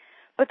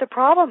 But the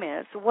problem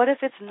is, what if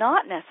it's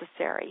not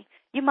necessary?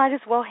 You might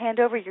as well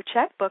hand over your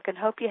checkbook and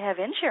hope you have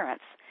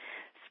insurance.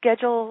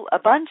 Schedule a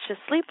bunch of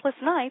sleepless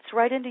nights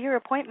right into your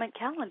appointment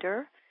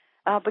calendar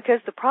because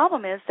the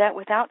problem is that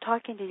without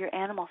talking to your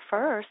animal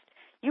first,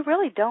 you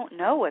really don't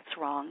know what's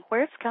wrong,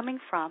 where it's coming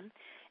from,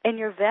 and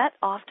your vet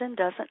often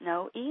doesn't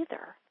know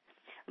either.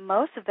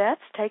 Most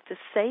vets take the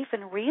safe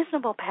and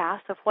reasonable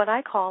path of what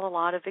I call a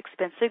lot of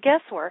expensive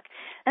guesswork,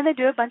 and they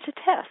do a bunch of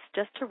tests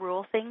just to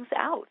rule things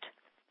out.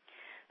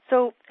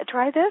 So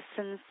try this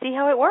and see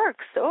how it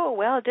works. Oh,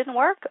 well, it didn't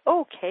work?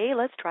 Okay,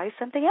 let's try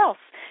something else.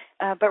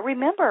 But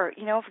remember,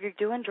 if you're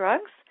doing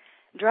drugs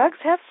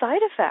have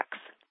side effects.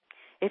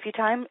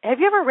 Have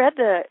you ever read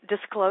the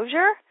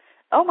disclosure?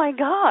 Oh, my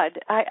God,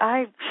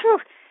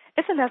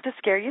 it's enough to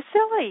scare you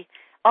silly.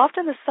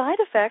 Often the side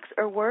effects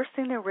are worse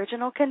than the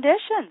original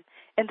condition.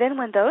 And then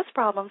when those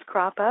problems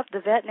crop up,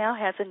 the vet now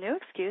has a new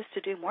excuse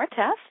to do more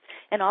tests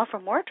and offer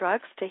more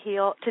drugs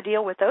to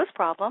deal with those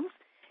problems,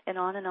 and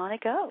on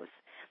it goes.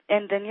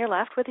 And then you're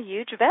left with a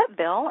huge vet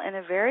bill and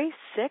a very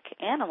sick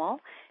animal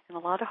and a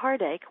lot of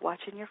heartache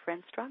watching your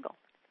friend struggle.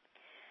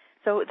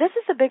 So this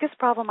is the biggest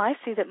problem I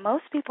see that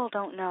most people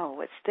don't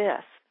know. It's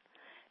this.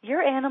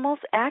 Your animals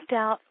act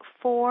out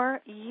for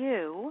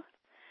you,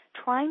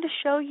 trying to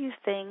show you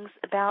things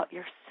about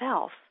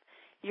yourself,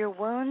 your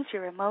wounds,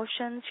 your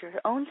emotions, your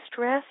own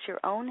stress, your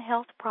own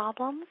health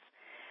problems.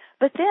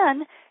 But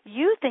then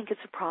you think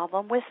it's a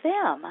problem with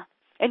them,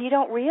 and you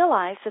don't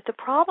realize that the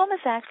problem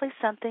is actually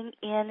something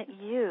in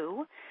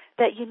you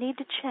that you need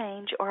to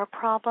change, or a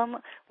problem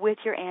with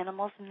your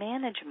animal's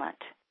management.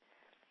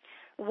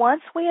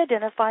 Once we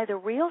identify the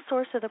real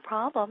source of the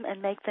problem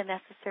and make the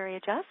necessary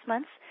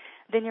adjustments,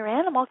 then your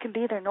animal can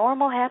be their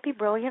normal, happy,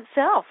 brilliant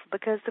self,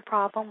 because the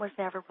problem was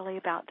never really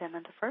about them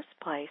in the first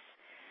place.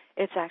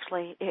 It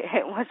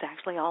was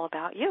actually all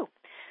about you.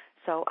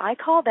 So I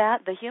call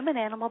that the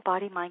human-animal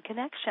body-mind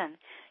connection.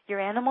 Your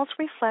animals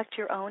reflect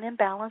your own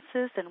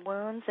imbalances and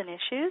wounds and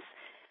issues,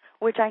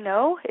 which I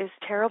know is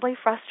terribly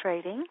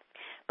frustrating,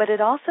 but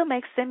it also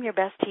makes them your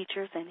best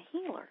teachers and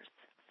healers.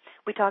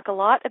 We talk a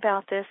lot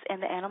about this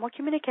in the Animal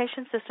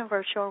Communication System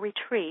Virtual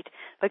Retreat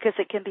because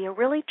it can be a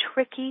really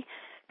tricky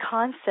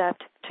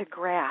concept to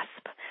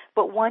grasp.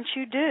 But once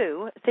you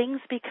do, things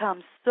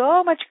become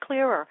so much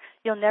clearer.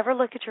 You'll never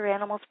look at your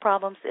animal's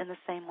problems in the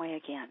same way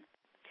again.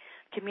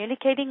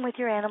 Communicating with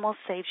your animals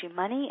saves you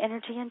money,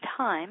 energy, and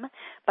time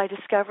by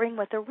discovering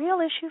what the real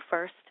issue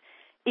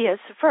is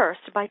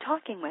by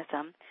talking with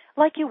them,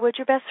 like you would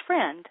your best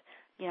friend,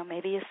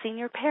 maybe a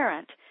senior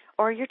parent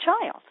or your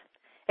child.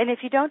 And if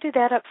you don't do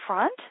that up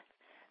front,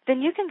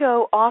 then you can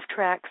go off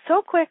track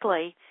so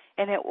quickly,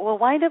 and it will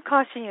wind up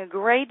costing you a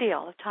great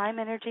deal of time,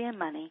 energy, and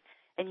money,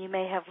 and you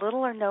may have little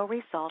or no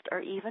result,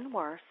 or even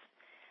worse,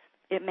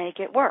 it may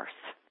get worse.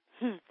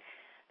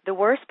 The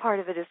worst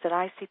part of it is that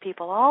I see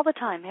people all the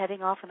time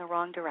heading off in the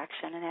wrong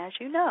direction, and as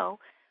you know,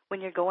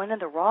 when you're going in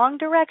the wrong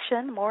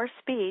direction, more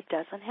speed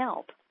doesn't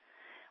help.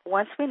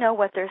 Once we know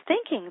what they're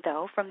thinking,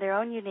 though, from their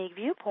own unique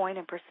viewpoint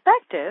and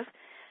perspective,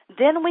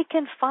 then we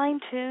can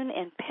fine-tune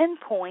and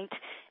pinpoint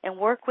and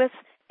work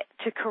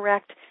to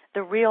correct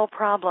the real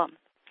problem.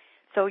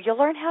 So you'll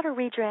learn how to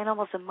read your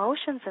animal's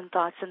emotions and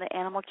thoughts in the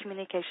Animal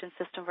Communication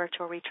System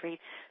Virtual Retreat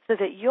so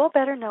that you'll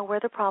better know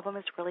where the problem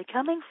is really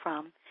coming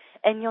from,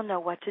 and you'll know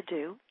what to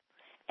do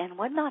and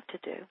what not to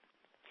do.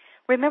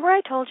 Remember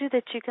I told you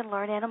that you can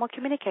learn animal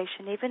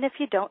communication even if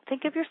you don't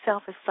think of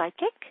yourself as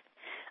psychic?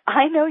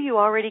 I know you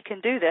already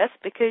can do this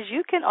because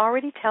you can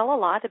already tell a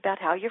lot about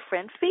how your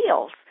friend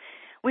feels.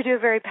 We do a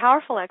very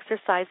powerful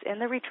exercise in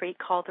the retreat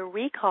called the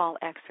recall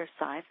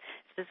exercise.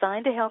 It's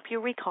designed to help you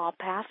recall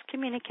past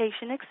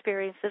communication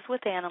experiences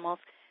with animals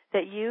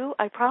that you,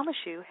 I promise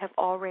you, have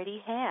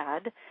already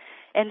had,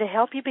 and to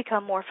help you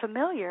become more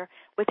familiar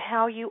with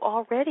how you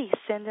already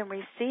send and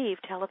receive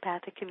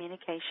telepathic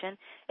communication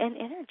and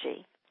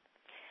energy.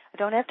 I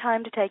don't have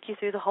time to take you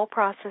through the whole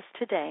process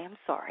today, I'm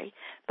sorry,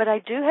 but I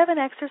do have an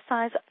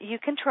exercise you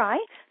can try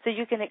so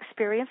you can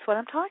experience what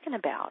I'm talking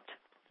about.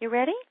 You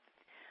ready?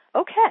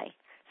 Okay.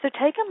 So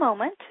take a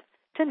moment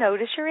to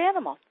notice your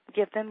animal.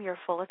 Give them your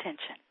full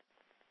attention.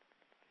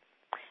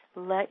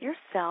 Let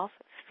yourself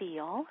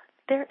feel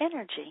their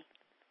energy.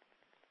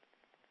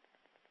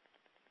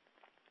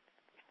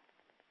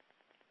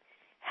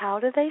 How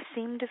do they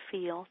seem to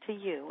feel to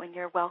you? And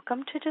you're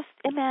welcome to just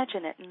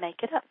imagine it and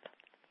make it up.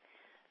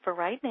 For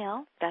right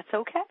now, that's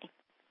okay.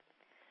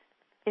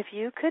 If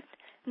you could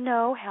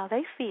know how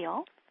they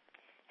feel,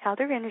 how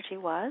their energy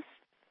was,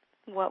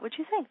 what would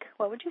you think?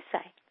 What would you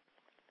say?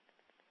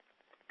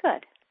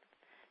 Good.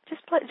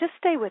 Just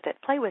stay with it.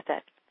 Play with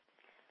it.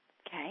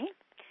 Okay.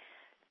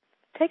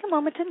 Take a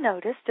moment to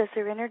notice, does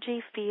their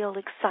energy feel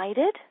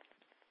excited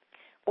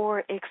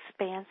or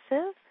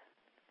expansive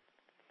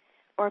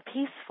or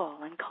peaceful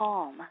and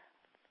calm?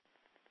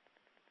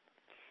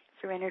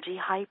 Is their energy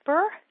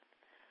hyper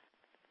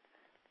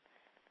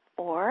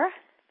or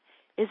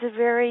is it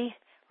very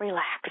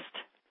relaxed?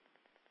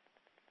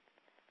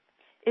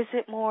 Is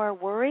it more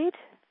worried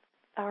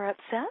or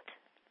upset?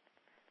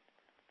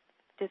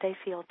 Do they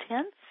feel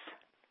tense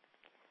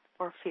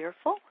or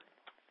fearful?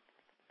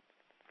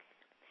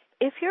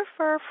 If your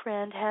fur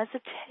friend has a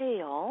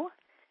tail,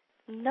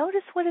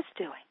 notice what it's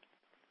doing.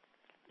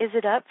 Is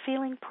it up,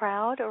 feeling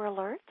proud or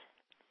alert?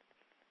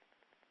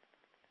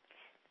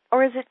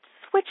 Or is it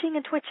switching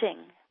and twitching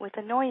with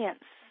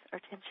annoyance or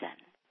tension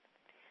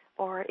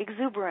or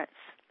exuberance?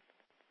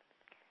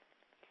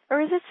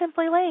 Or is it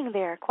simply laying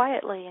there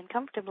quietly and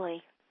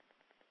comfortably?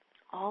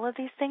 All of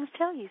these things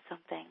tell you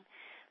something.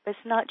 But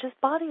it's not just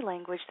body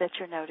language that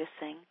you're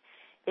noticing.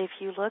 If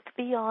you look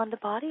beyond the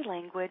body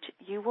language,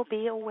 you will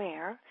be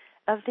aware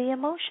of the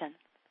emotion,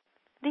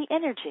 the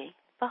energy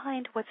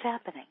behind what's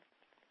happening.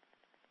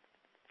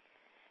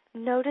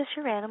 Notice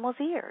your animal's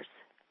ears.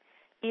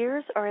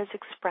 Ears are as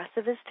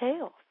expressive as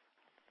tails.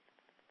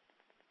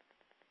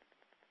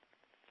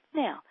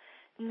 Now,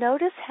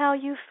 notice how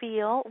you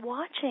feel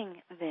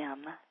watching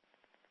them.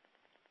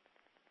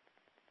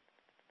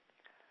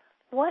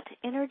 What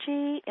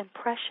energy,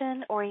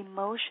 impression, or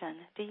emotion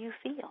do you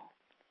feel?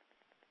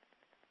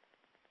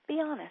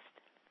 Be honest.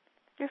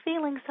 You're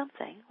feeling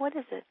something. What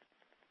is it?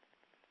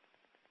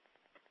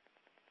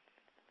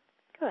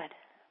 Good.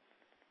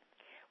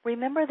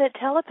 Remember that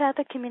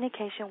telepathic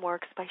communication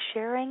works by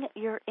sharing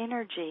your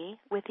energy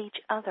with each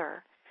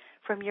other,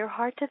 from your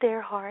heart to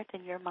their heart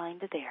and your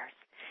mind to theirs.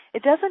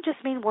 It doesn't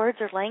just mean words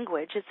or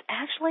language. It's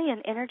actually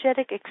an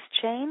energetic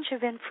exchange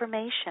of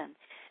information.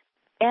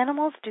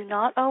 Animals do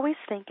not always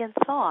think in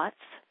thoughts.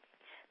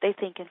 They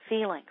think in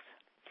feelings.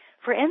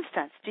 For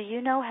instance, do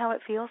you know how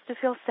it feels to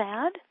feel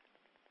sad?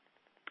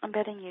 I'm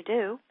betting you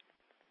do.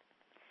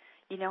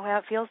 You know how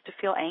it feels to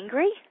feel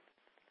angry?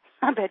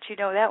 I bet you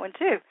know that one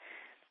too.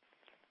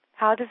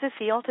 How does it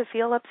feel to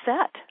feel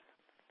upset?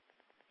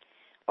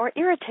 Or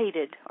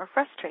irritated or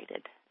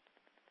frustrated?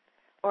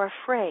 Or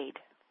afraid,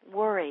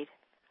 worried,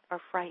 or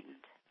frightened?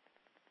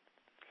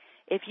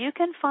 If you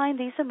can find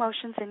these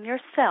emotions in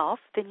yourself,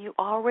 then you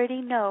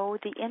already know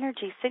the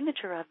energy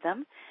signature of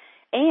them,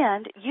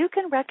 and you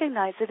can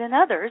recognize it in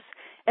others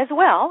as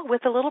well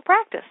with a little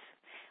practice.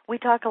 We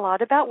talk a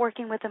lot about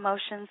working with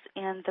emotions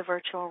in the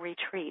virtual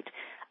retreat,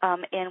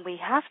 and we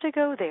have to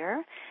go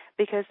there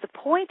because the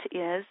point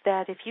is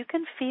that if you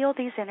can feel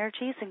these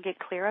energies and get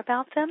clear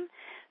about them,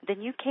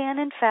 then you can,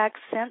 in fact,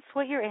 sense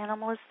what your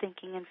animal is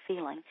thinking and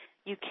feeling.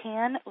 You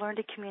can learn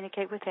to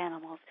communicate with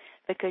animals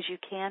because you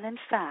can, in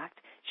fact,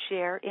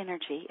 share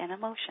energy and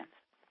emotions.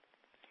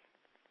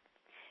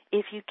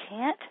 If you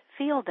can't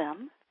feel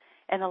them,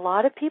 and a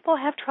lot of people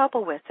have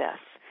trouble with this,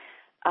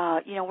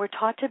 we're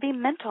taught to be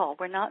mental.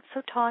 We're not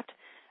so taught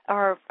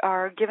or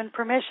are given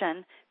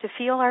permission to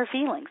feel our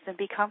feelings and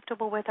be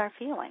comfortable with our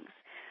feelings.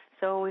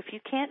 So if you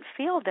can't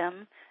feel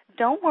them,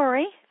 don't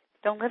worry.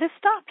 Don't let it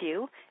stop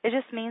you. It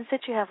just means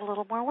that you have a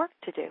little more work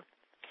to do.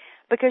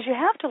 Because you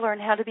have to learn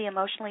how to be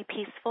emotionally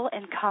peaceful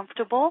and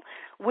comfortable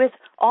with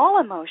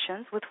all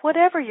emotions, with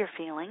whatever you're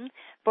feeling,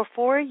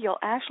 before you'll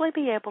actually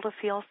be able to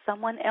feel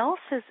someone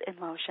else's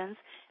emotions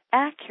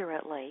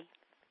accurately.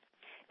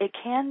 It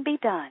can be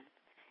done.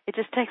 It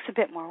just takes a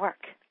bit more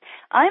work.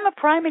 I'm a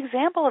prime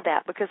example of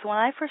that because when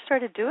I first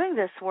started doing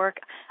this work,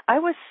 I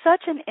was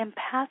such an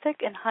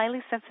empathic and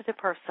highly sensitive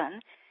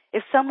person.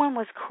 If someone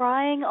was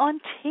crying on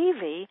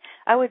TV,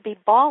 I would be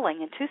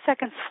bawling in 2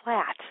 seconds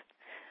flat.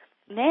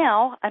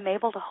 Now I'm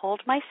able to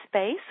hold my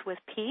space with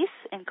peace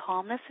and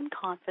calmness and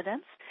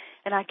confidence,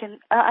 and I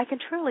can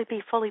truly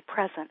be fully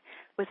present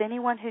with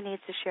anyone who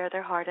needs to share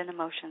their heart and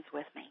emotions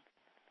with me.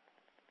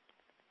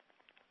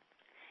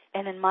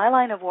 And in my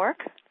line of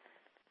work,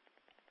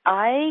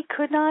 I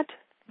could not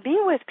be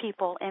with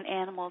people and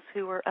animals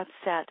who were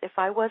upset if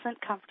I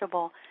wasn't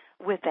comfortable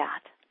with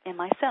that in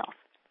myself.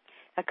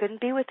 I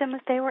couldn't be with them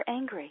if they were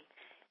angry.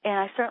 And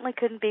I certainly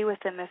couldn't be with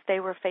them if they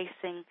were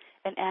facing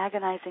an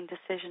agonizing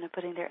decision of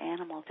putting their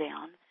animal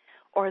down,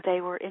 or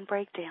they were in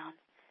breakdown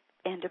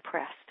and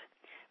depressed.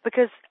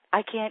 Because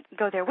I can't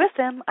go there with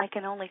them, I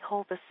can only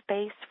hold the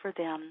space for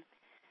them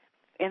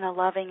in a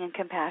loving and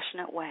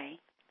compassionate way.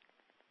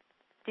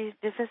 Does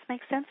this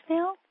make sense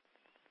now?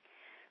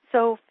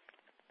 So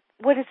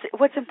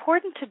what's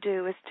important to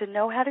do is to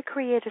know how to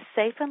create a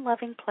safe and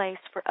loving place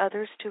for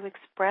others to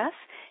express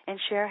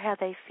and share how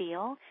they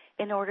feel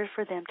in order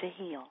for them to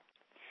heal.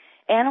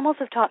 Animals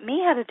have taught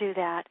me how to do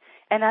that,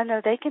 and I know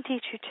they can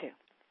teach you too.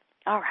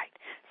 All right.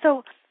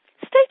 So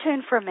stay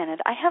tuned for a minute.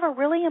 I have a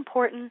really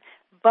important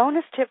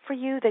bonus tip for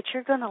you that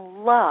you're going to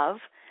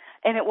love,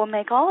 and it will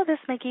make all of this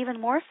make even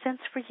more sense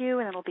for you,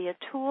 and it'll be a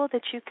tool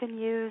that you can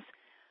use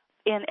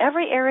in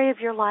every area of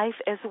your life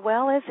as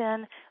well as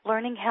in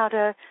learning how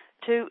to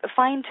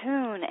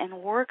fine-tune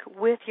and work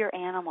with your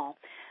animal.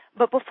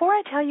 But before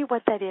I tell you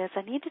what that is,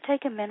 I need to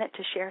take a minute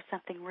to share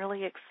something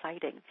really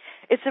exciting.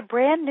 It's a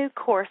brand new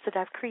course that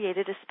I've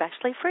created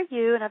especially for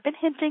you, and I've been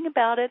hinting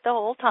about it the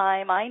whole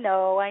time. I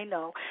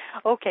know.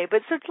 Okay,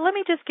 but so let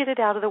me just get it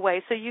out of the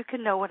way so you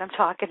can know what I'm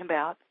talking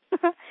about.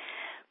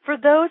 For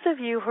those of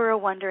you who are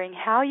wondering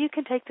how you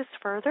can take this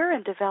further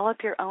and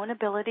develop your own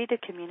ability to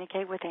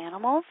communicate with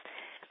animals,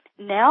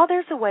 now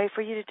there's a way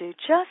for you to do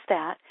just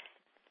that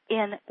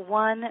in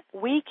one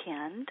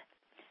weekend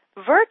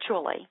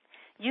virtually.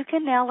 You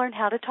can now learn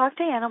how to talk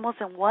to animals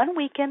in one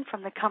weekend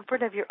from the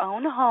comfort of your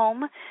own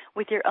home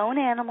with your own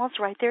animals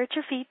right there at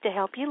your feet to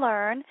help you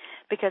learn,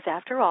 because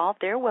after all,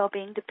 their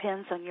well-being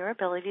depends on your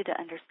ability to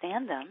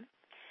understand them.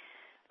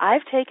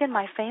 I've taken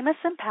my famous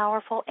and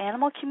powerful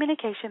Animal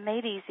Communication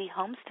Made Easy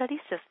home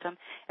study system,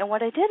 and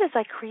what I did is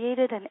I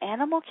created an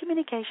Animal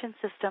Communication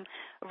System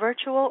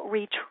virtual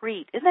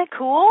retreat. Isn't that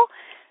cool?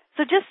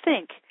 So just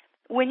think,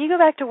 when you go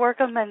back to work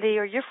on Monday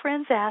or your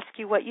friends ask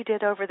you what you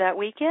did over that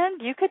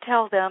weekend, you could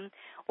tell them,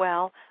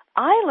 well,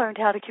 I learned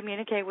how to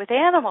communicate with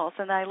animals,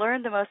 and I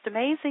learned the most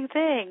amazing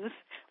things.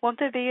 Won't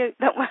they be?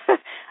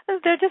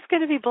 They're just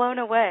going to be blown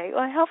away.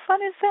 Well, how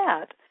fun is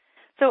that?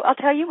 So I'll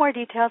tell you more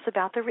details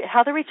about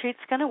how the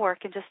retreat's going to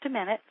work in just a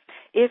minute.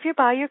 If you're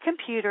by your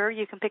computer,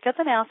 you can pick up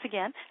the mouse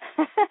again.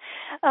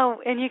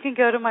 And you can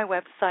go to my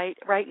website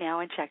right now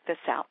and check this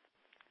out.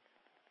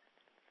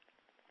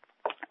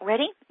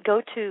 Ready?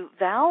 Go to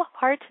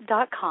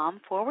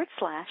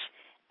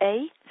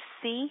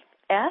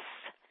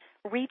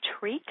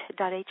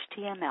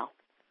valheart.com/ACSretreat.html.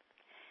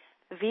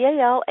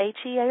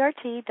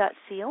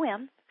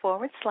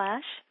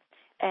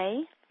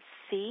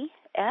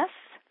 VALHEART.com/ACS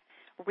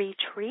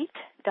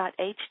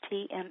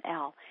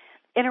retreat.html.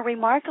 In a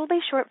remarkably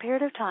short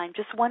period of time,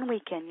 just one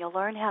weekend, you'll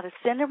learn how to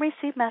send and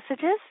receive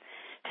messages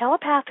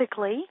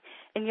telepathically,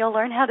 and you'll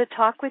learn how to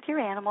talk with your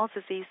animals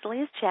as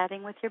easily as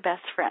chatting with your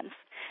best friends.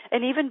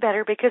 And even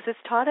better, because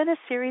it's taught in a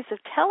series of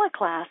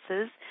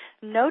teleclasses,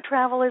 no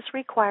travel is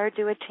required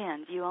to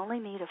attend. You only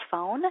need a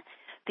phone,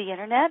 the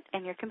internet,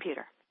 and your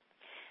computer.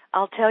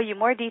 I'll tell you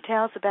more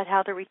details about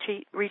how the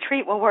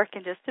retreat will work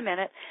in just a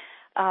minute,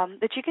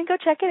 but you can go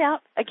check it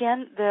out.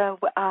 Again, the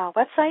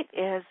website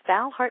is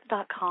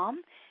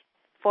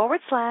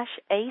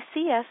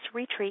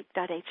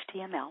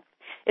valhart.com/acsretreat.html.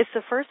 It's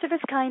the first of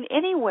its kind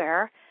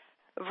anywhere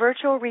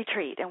virtual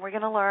retreat, and you're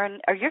going to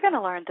learn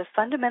the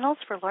fundamentals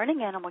for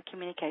learning animal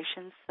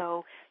communication,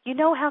 so you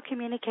know how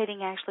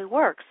communicating actually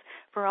works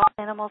for all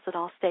animals at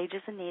all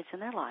stages and needs in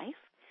their life.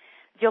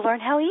 You'll learn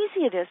how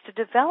easy it is to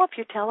develop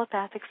your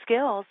telepathic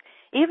skills,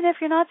 even if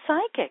you're not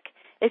psychic.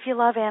 If you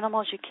love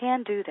animals, you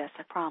can do this,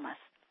 I promise.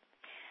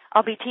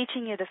 I'll be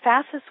teaching you the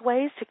fastest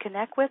ways to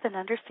connect with and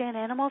understand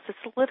animals.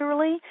 It's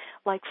literally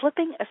like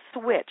flipping a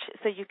switch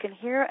so you can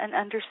hear and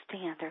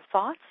understand their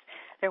thoughts,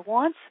 their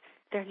wants,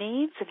 their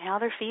needs, and how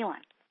they're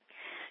feeling.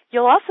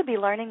 You'll also be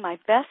learning my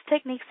best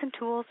techniques and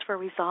tools for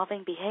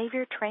resolving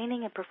behavior,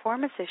 training, and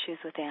performance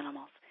issues with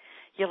animals.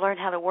 You'll learn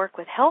how to work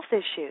with health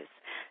issues.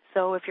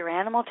 So if your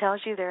animal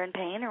tells you they're in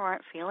pain or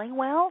aren't feeling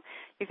well,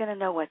 you're going to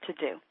know what to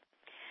do.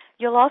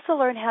 You'll also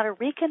learn how to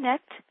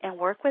reconnect and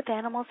work with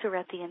animals who are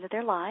at the end of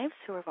their lives,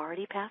 who have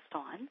already passed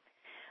on.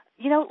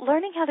 You know,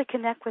 learning how to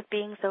connect with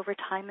beings over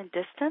time and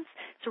distance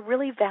is a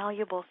really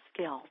valuable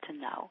skill to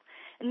know.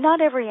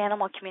 Not every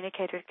animal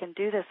communicator can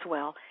do this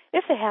well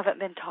if they haven't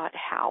been taught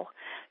how.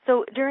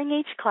 So during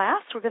each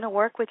class, we're going to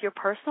work with your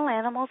personal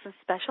animals and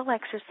special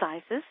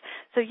exercises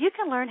so you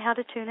can learn how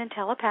to tune in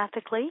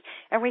telepathically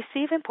and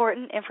receive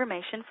important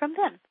information from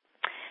them.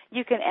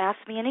 You can ask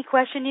me any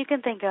question you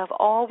can think of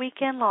all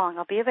weekend long.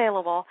 I'll be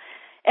available,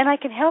 and I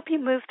can help you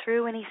move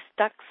through any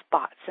stuck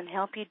spots and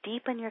help you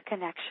deepen your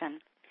connection.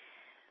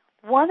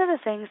 One of the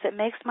things that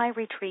makes my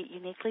retreat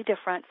uniquely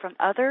different from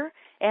other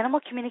animal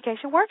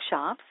communication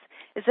workshops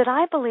is that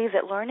I believe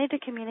that learning to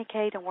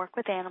communicate and work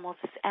with animals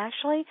is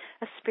actually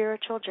a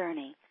spiritual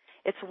journey.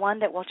 It's one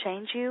that will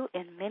change you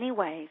in many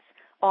ways,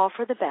 all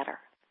for the better.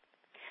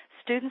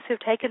 Students who've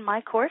taken my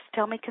course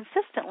tell me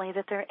consistently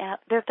that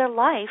their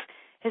life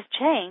has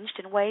changed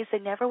in ways they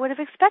never would have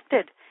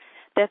expected,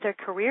 that their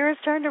career has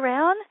turned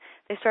around,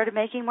 they started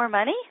making more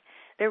money,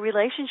 their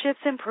relationships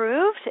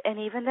improved, and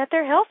even that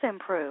their health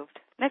improved.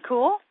 Isn't that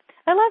cool?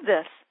 I love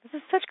this.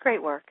 This is such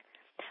great work.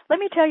 Let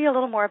me tell you a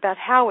little more about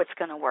how it's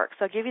going to work,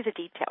 so I'll give you the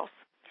details.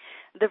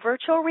 The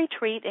virtual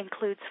retreat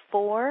includes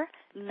 4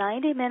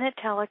 90-minute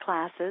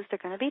teleclasses. They're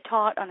going to be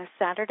taught on a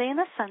Saturday and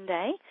a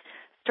Sunday,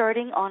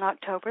 starting on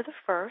October the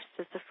 1st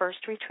is the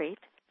first retreat.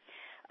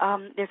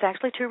 There's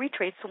actually 2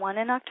 retreats, one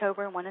in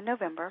October and one in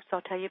November, so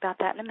I'll tell you about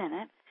that in a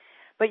minute.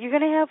 But you're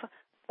going to have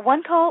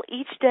one call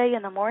each day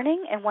in the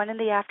morning and one in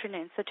the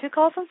afternoon. So 2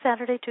 calls on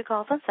Saturday, 2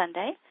 calls on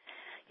Sunday.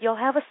 You'll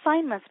have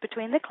assignments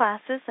between the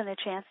classes and a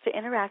chance to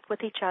interact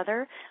with each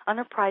other on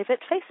a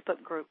private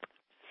Facebook group.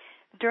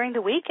 During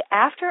the week,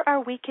 after our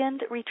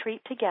weekend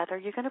retreat together,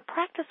 you're going to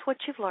practice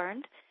what you've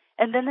learned,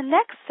 and then the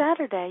next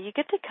Saturday, you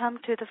get to come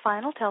to the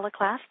final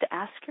teleclass to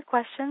ask your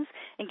questions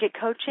and get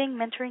coaching,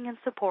 mentoring, and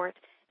support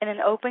in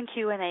an open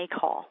Q&A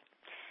call.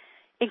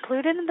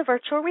 Included in the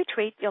virtual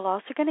retreat, you're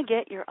also going to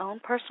get your own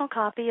personal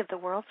copy of the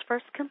world's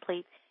first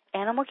complete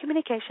Animal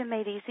Communication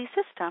Made Easy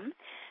system,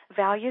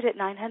 valued at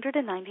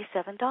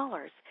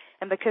 $997.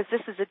 And because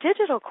this is a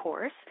digital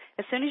course,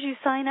 as soon as you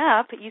sign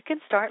up, you can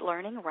start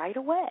learning right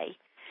away.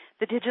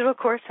 The digital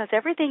course has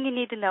everything you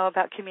need to know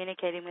about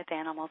communicating with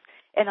animals.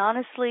 And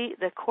honestly,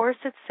 the course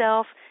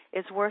itself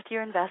is worth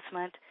your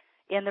investment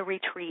in the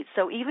retreat.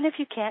 So even if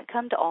you can't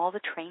come to all the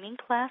training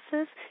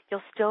classes,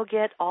 you'll still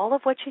get all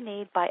of what you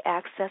need by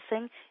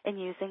accessing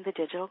and using the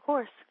digital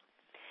course.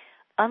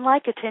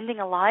 Unlike attending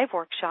a live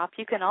workshop,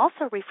 you can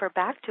also refer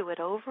back to it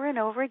over and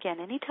over again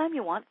anytime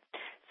you want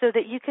so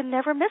that you can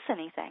never miss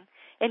anything.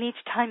 And each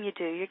time you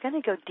do, you're going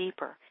to go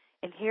deeper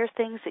and hear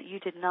things that you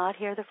did not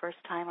hear the first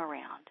time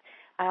around.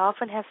 I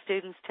often have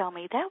students tell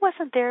me, that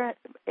wasn't there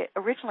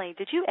originally.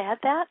 Did you add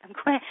that? I'm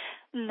going,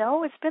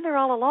 no, it's been there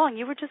all along.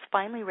 You were just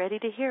finally ready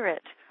to hear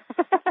it.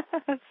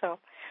 So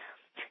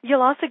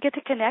you'll also get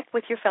to connect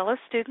with your fellow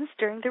students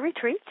during the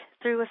retreat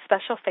through a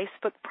special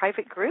Facebook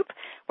private group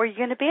where you're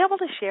going to be able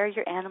to share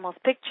your animals'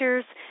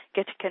 pictures,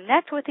 get to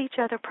connect with each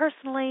other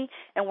personally,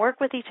 and work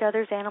with each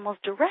other's animals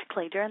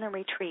directly during the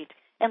retreat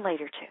and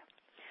later too.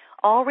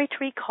 All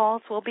retreat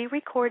calls will be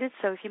recorded,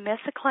 so if you miss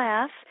a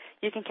class,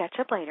 you can catch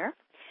up later.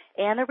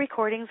 And the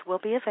recordings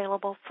will be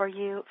available for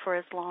you for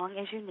as long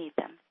as you need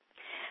them.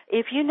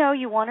 If you know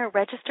you want to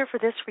register for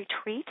this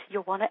retreat,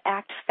 you'll want to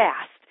act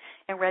fast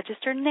and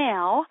register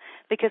now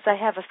because I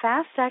have a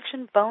fast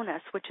action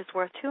bonus, which is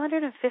worth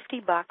 $250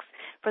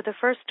 for the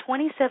first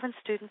 27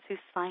 students who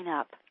sign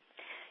up.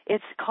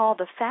 It's called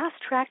the Fast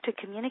Track to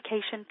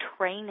Communication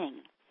Training.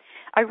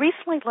 I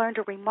recently learned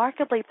a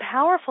remarkably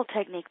powerful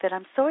technique that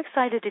I'm so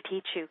excited to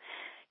teach you.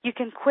 You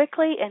can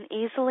quickly and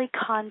easily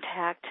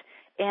contact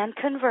and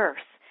converse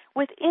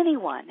with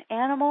anyone,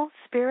 animal,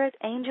 spirit,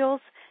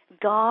 angels,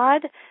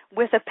 God,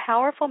 with a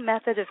powerful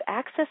method of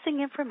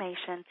accessing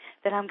information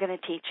that I'm going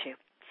to teach you.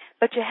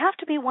 But you have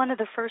to be one of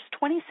the first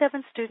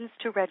 27 students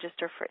to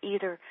register for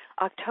either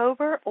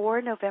October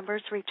or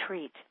November's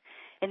retreat.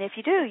 And if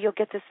you do, you'll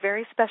get this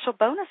very special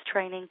bonus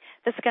training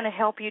that's going to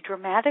help you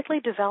dramatically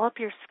develop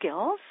your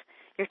skills,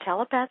 your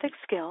telepathic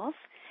skills,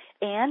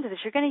 and that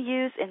you're going to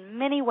use in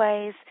many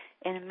ways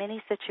and in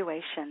many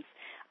situations.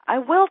 I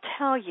will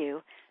tell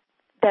you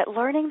that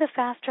learning the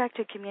fast track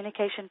to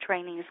communication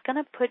training is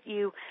going to put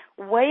you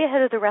way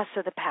ahead of the rest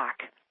of the pack.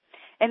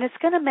 And it's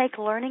going to make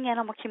learning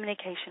animal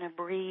communication a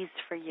breeze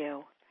for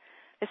you.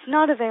 It's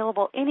not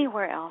available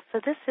anywhere else, so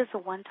this is a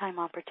one-time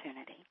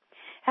opportunity.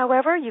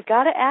 However, you've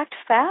got to act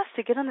fast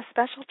to get on the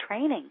special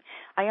training.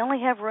 I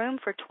only have room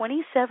for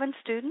 27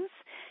 students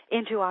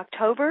into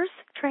October's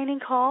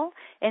training call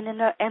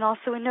and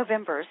also in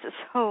November's.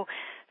 So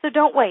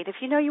don't wait. If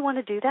you know you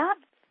want to do that,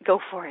 go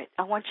for it.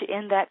 I want you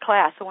in that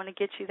class. I want to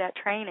get you that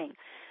training.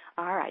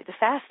 All right, the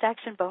Fast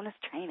Action Bonus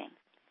Training.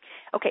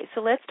 Okay,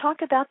 so let's talk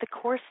about the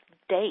course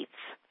dates.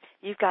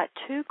 You've got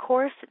 2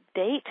 course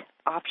date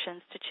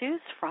options to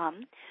choose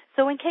from.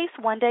 So in case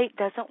one date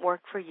doesn't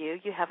work for you,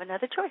 you have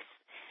another choice.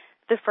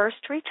 The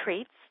first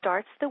retreat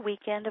starts the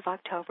weekend of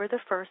October the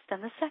 1st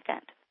and the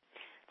 2nd.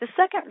 The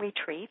second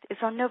retreat is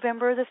on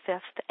November the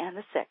 5th and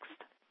the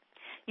 6th.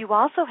 You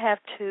also have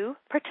 2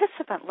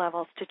 participant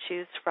levels to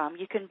choose from.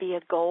 You can be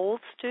a gold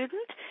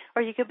student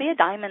or you could be a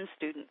diamond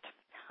student.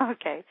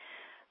 Okay.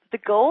 The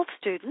gold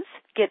students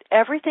get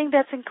everything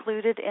that's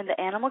included in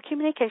the Animal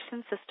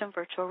Communication System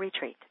Virtual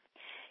Retreat.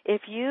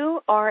 If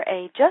you are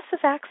a just the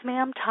facts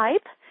ma'am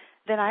type,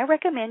 then I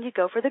recommend you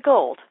go for the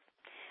gold.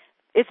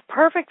 It's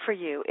perfect for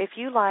you if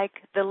you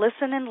like the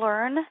listen and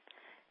learn.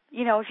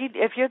 You know,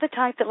 if you're the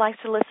type that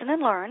likes to listen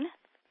and learn,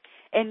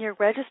 and you're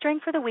registering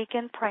for the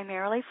weekend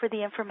primarily for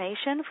the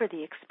information, for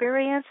the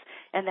experience,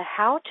 and the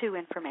how-to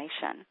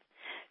information.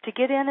 To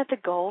get in at the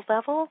gold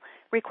level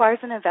requires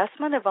an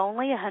investment of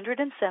only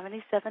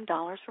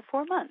 $177 for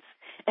 4 months.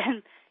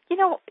 And, you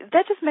know,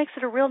 that just makes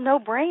it a real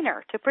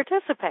no-brainer to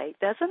participate,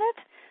 doesn't it?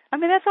 I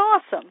mean, that's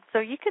awesome. So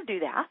you could do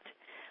that.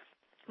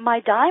 My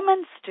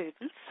diamond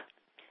students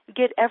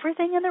get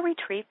everything in the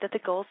retreat that the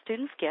gold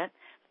students get,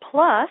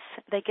 plus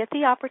they get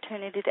the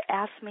opportunity to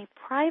ask me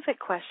private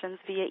questions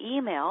via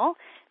email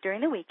during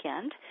the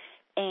weekend,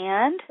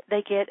 and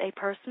they get a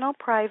personal,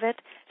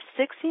 private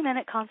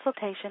 60-minute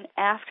consultation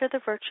after the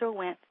virtual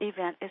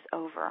event is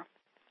over.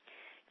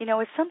 You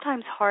know, it's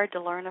sometimes hard to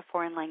learn a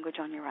foreign language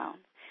on your own.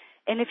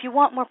 And if you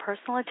want more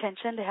personal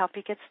attention to help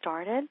you get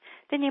started,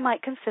 then you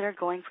might consider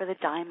going for the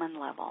diamond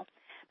level.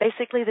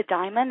 Basically, the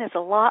diamond is a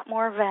lot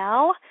more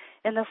val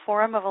in the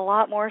form of a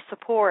lot more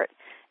support.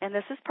 And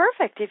this is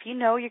perfect if you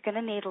know you're going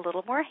to need a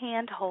little more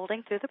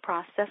hand-holding through the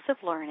process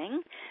of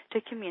learning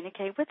to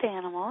communicate with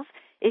animals.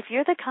 If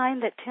you're the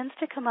kind that tends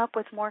to come up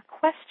with more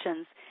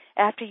questions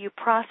after you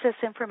process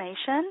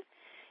information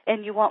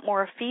and you want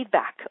more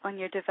feedback on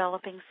your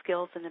developing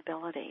skills and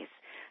abilities.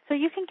 So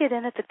you can get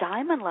in at the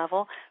diamond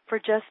level for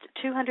just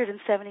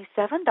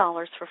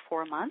 $277 for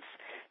 4 months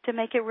to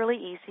make it really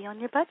easy on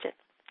your budget.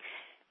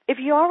 If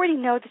you already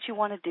know that you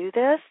want to do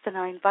this, then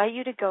I invite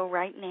you to go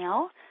right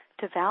now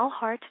to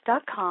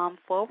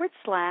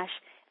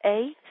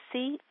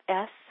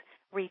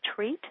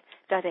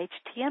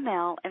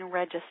valhart.com/ACSretreat.html and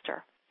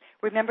register.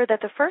 Remember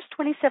that the first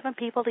 27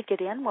 people to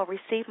get in will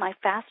receive my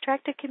Fast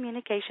Track to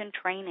Communication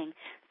training,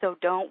 so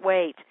don't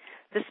wait.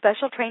 The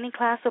special training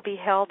class will be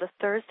held the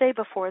Thursday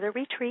before the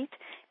retreat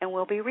and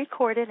will be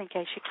recorded in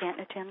case you can't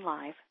attend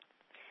live.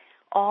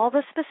 All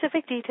the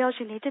specific details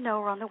you need to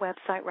know are on the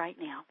website right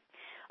now.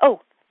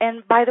 Oh,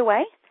 and by the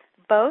way,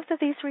 both of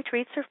these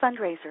retreats are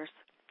fundraisers.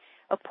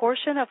 A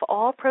portion of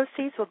all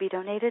proceeds will be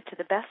donated to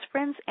the Best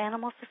Friends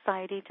Animal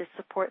Society to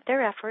support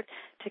their effort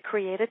to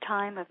create a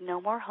time of no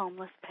more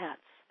homeless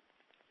pets.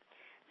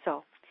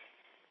 So,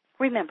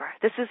 remember,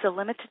 this is a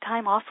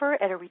limited-time offer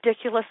at a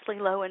ridiculously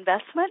low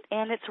investment,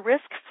 and it's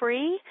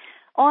risk-free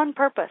on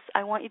purpose.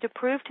 I want you to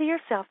prove to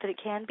yourself that it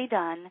can be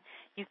done.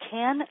 You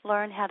can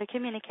learn how to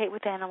communicate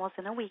with animals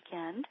in a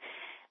weekend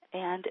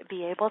and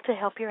be able to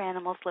help your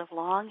animals live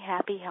long,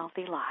 happy,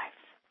 healthy lives.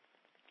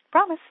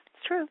 Promise,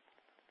 it's true.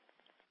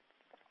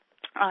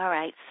 All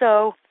right,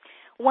 so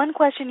one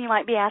question you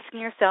might be asking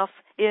yourself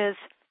is,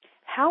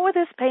 how will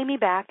this pay me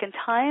back in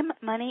time,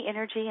 money,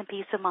 energy, and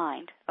peace of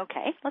mind?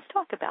 Okay, let's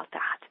talk about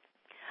that.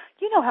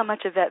 You know how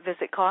much a vet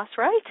visit costs,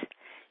 right?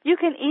 You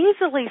can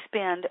easily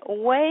spend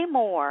way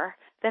more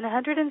than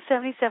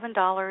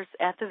 $177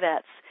 at the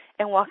vet's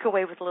and walk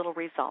away with little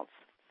results.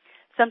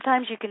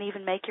 Sometimes you can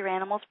even make your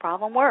animal's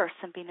problem worse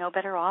and be no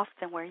better off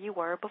than where you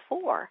were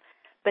before.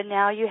 But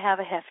now you have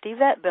a hefty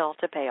vet bill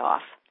to pay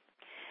off.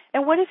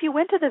 And what if you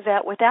went to the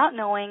vet without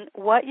knowing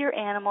what your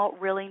animal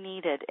really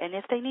needed and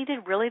if they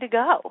needed really to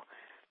go?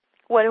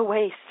 What a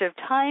waste of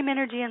time,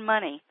 energy, and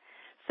money.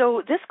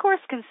 So this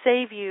course can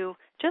save you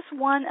just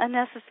one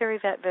unnecessary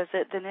vet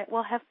visit, then it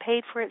will have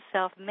paid for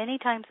itself many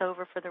times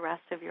over for the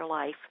rest of your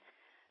life.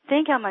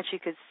 Think how much you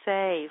could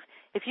save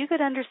if you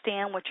could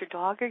understand what your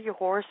dog or your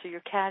horse or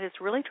your cat is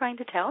really trying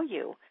to tell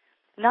you.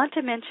 Not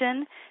to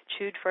mention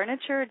chewed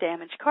furniture,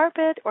 damaged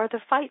carpet, or the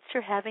fights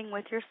you're having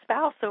with your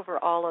spouse over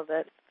all of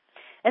it.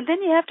 And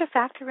then you have to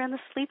factor in the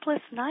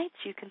sleepless nights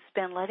you can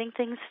spend letting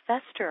things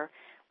fester,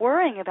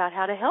 worrying about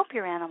how to help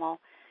your animal,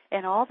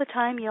 and all the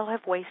time you'll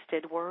have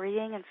wasted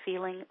worrying and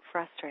feeling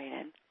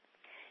frustrated.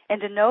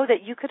 And to know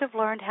that you could have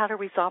learned how to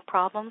resolve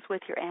problems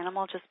with your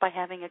animal just by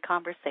having a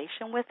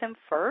conversation with him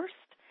first,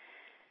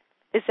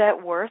 is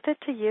that worth it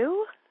to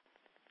you?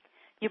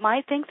 You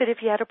might think that if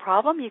you had a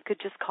problem, you could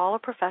just call a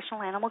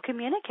professional animal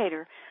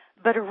communicator.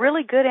 But a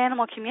really good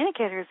animal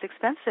communicator is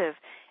expensive,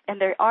 and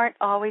they aren't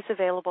always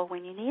available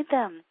when you need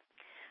them.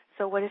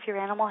 So what if your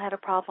animal had a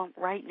problem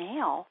right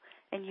now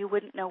and you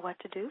wouldn't know what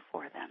to do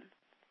for them?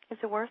 Is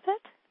it worth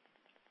it?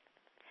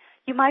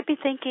 You might be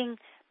thinking,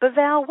 but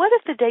Val, what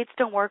if the dates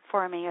don't work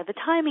for me, or the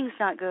timing's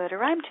not good,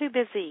 or I'm too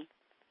busy?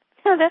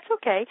 No, that's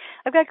okay.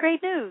 I've got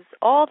great news.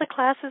 All the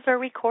classes are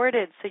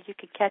recorded, so you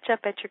can catch up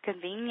at your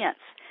convenience.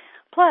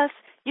 Plus,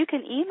 you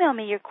can email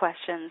me your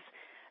questions.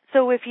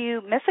 So if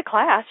you miss a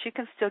class, you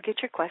can still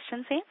get your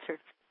questions answered.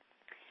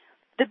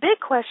 The big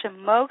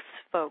question most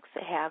folks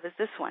have is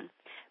this one.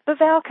 But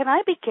Val, can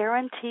I be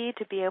guaranteed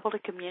to be able to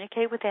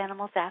communicate with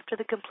animals after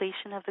the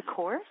completion of the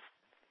course?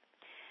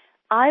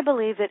 I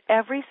believe that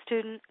every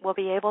student will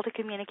be able to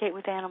communicate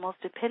with animals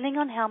depending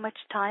on how much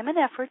time and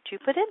effort you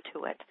put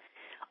into it.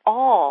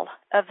 All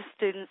of the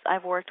students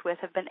I've worked with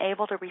have been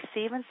able to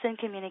receive and send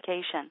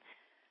communication.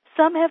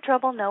 Some have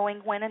trouble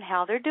knowing when and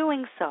how they're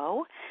doing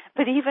so,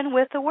 but even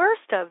with the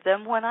worst of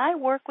them, when I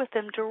work with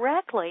them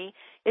directly,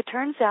 it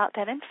turns out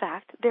that, in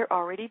fact, they're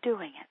already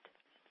doing it.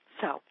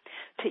 So,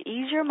 to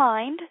ease your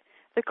mind,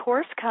 the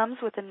course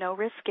comes with a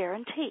no-risk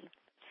guarantee.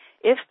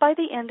 If by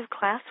the end of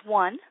Class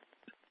 1,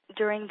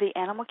 during the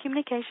Animal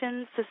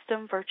Communication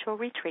System virtual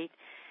retreat,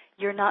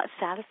 you're not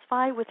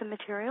satisfied with the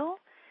material,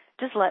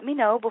 just let me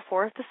know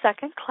before the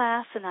second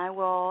class, and I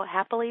will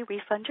happily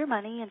refund your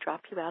money and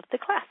drop you out of the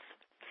class.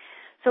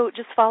 So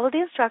just follow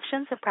the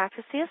instructions and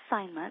practice the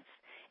assignments.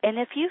 And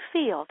if you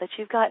feel that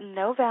you've gotten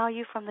no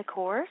value from the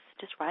course,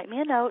 just write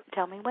me a note,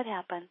 tell me what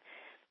happened,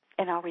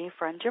 and I'll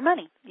refund your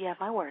money. You have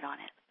my word on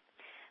it.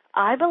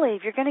 I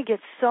believe you're going to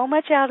get so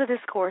much out of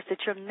this course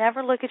that you'll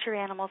never look at your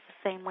animals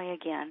the same way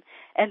again,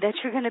 and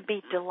that you're going to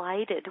be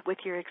delighted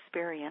with your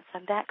experience.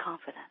 I'm that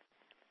confident.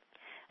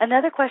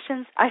 Another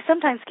question I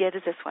sometimes get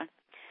is this one.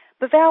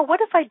 But Val,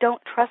 what if I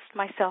don't trust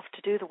myself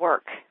to do the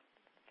work?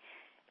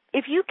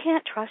 If you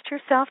can't trust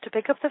yourself to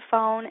pick up the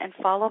phone and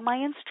follow my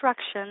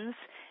instructions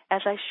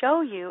as I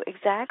show you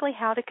exactly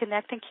how to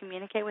connect and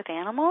communicate with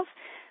animals,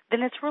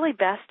 then it's really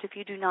best if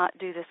you do not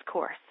do this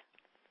course.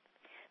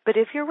 But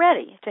if you're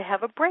ready to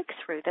have a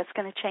breakthrough that's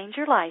going to change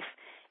your life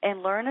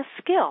and learn a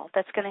skill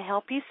that's going to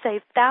help you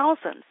save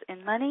thousands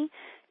in money,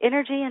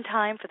 energy, and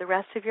time for the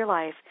rest of your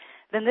life,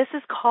 then this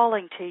is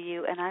calling to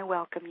you, and I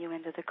welcome you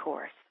into the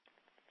course.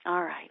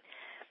 All right.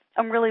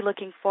 I'm really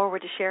looking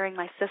forward to sharing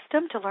my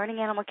system to learning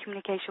animal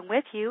communication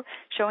with you,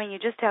 showing you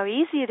just how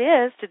easy it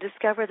is to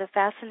discover the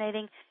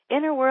fascinating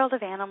inner world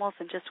of animals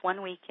in just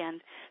one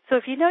weekend. So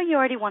if you know you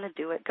already want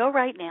to do it, go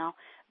right now,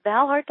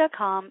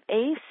 valhart.com,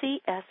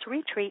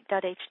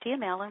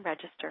 acsretreat.html, and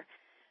register.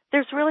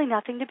 There's really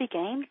nothing to be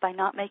gained by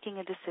not making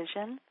a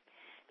decision.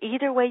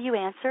 Either way you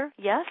answer,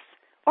 yes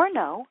or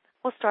no,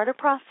 will start a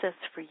process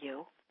for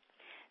you.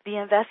 The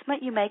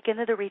investment you make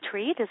into the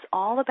retreat is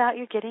all about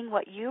you getting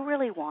what you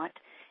really want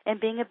and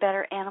being a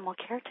better animal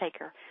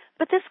caretaker.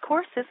 But this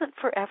course isn't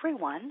for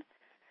everyone.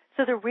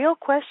 So the real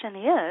question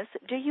is,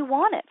 do you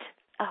want it?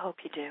 I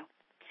hope you do.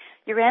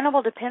 Your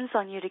animal depends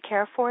on you to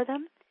care for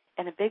them,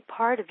 and a big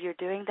part of your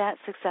doing that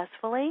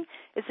successfully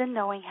is in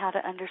knowing how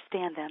to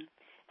understand them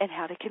and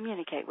how to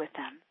communicate with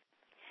them.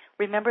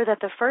 Remember that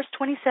the first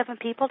 27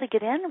 people to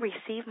get in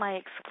receive my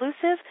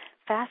exclusive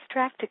Fast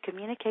Track to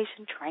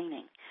Communication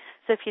training.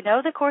 So if you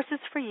know the course is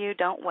for you,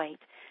 don't wait.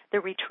 The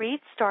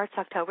retreat starts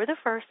October the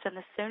 1st, and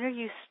the sooner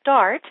you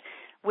start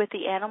with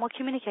the Animal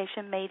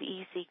Communication Made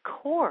Easy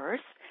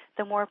course,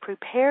 the more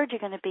prepared you're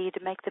going to be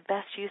to make the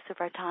best use of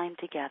our time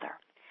together.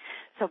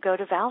 So go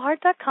to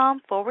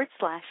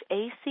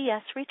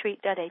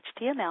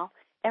valhart.com/acsretreat.html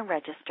and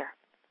register.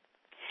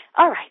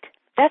 All right,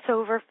 that's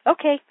over.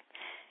 Okay.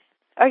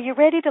 Are you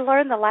ready to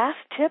learn the last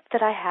tip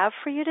that I have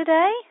for you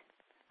today?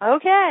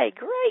 Okay,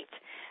 great.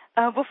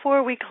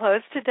 Before we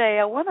close today,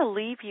 I want to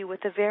leave you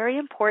with a very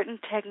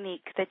important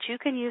technique that you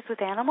can use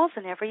with animals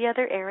in every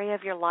other area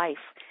of your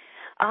life.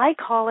 I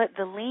call it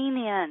the lean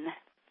in,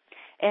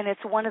 and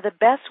it's one of the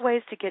best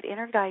ways to get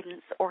inner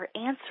guidance or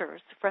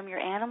answers from your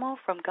animal,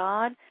 from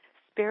God,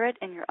 Spirit,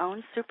 and your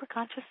own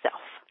superconscious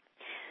self.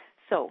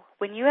 So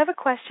when you have a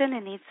question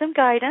and need some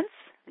guidance,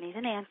 need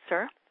an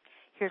answer,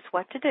 here's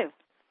what to do.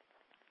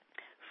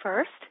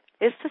 First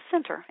is to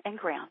center and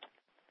ground.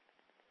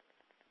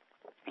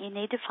 You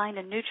need to find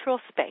a neutral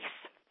space.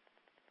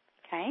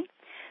 Okay?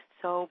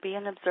 So be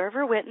an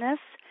observer witness.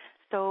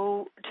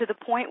 So to the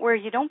point where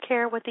you don't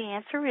care what the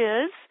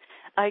answer is.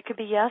 It could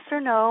be yes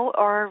or no,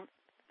 or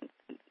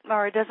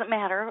it doesn't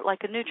matter,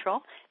 like a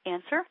neutral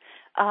answer,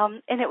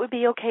 and it would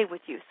be okay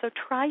with you. So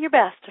try your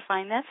best to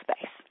find that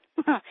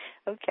space.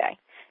 Okay,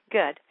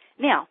 good.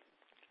 Now,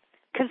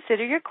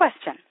 consider your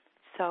question.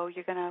 So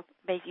you can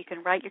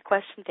write your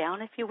question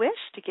down if you wish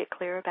to get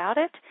clear about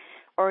it,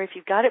 or if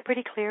you've got it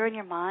pretty clear in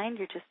your mind,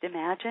 you just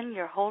imagine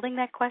you're holding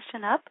that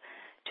question up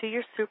to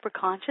your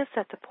superconscious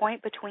at the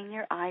point between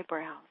your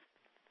eyebrows.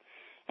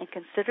 And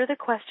consider the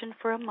question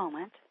for a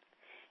moment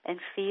and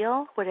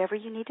feel whatever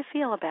you need to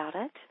feel about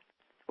it.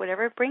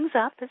 Whatever it brings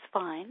up is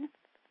fine.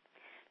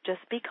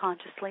 Just be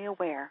consciously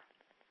aware.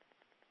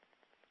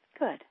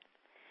 Good.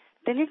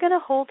 Then you're going to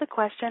hold the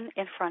question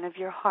in front of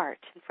your heart,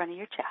 in front of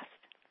your chest.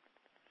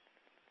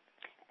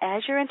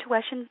 As your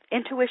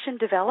intuition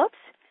develops,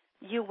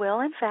 you will,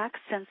 in fact,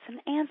 sense an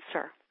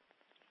answer.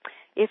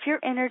 If your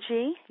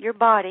energy, your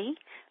body,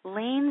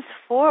 leans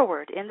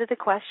forward into the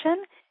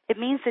question, it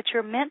means that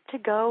you're meant to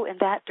go in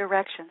that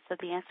direction. So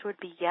the answer would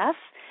be yes,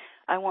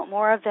 I want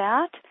more of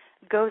that,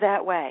 go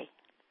that way.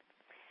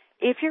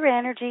 If your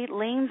energy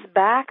leans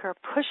back or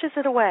pushes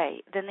it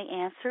away, then the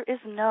answer is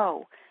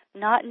no,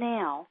 not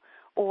now,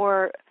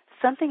 or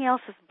something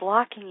else is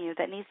blocking you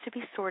that needs to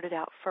be sorted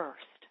out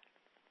first.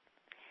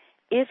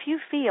 If you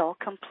feel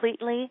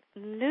completely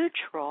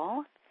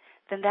neutral,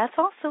 then that's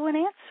also an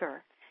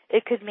answer.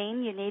 It could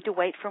mean you need to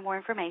wait for more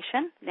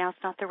information. Now's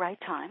not the right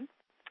time.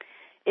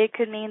 It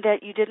could mean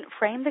that you didn't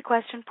frame the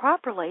question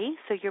properly,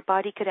 so your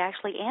body could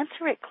actually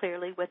answer it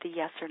clearly with a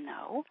yes or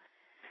no.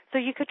 So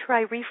you could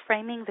try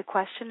reframing the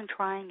question and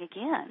trying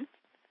again,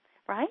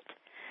 right?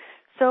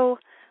 So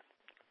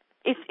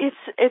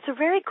it's a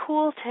very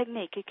cool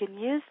technique. You can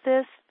use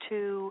this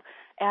to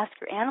ask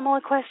your animal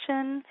a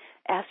question,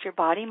 ask your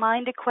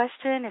body-mind a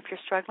question if you're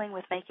struggling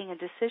with making a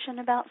decision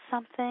about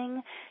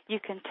something. You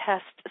can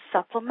test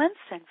supplements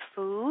and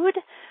food.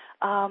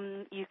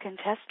 You can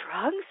test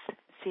drugs,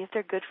 see if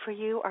they're good for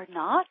you or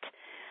not.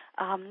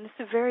 It's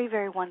a very,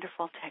 very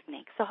wonderful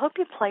technique. So I hope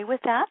you play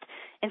with that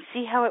and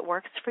see how it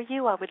works for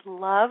you. I would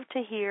love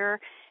to hear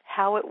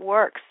how it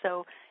works.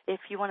 So if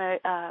you want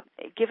to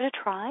give it a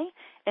try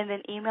and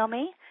then email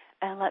me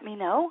and let me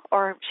know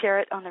or share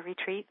it on the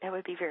retreat, that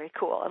would be very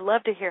cool. I'd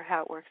love to hear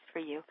how it works for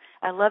you.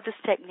 I love this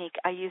technique.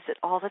 I use it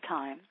all the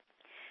time.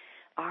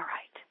 All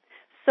right.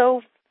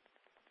 So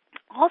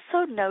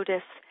also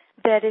notice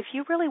that if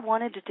you really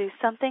wanted to do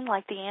something,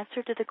 like the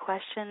answer to the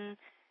question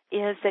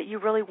is that you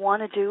really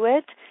want to do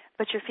it,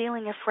 but you're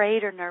feeling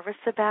afraid or nervous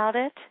about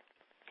it,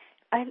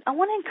 I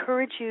want to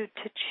encourage you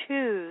to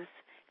choose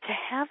to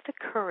have the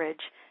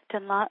courage to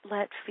not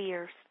let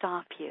fear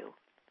stop you.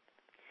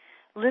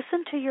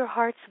 Listen to your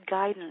heart's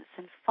guidance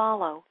and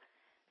follow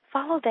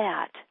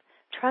that,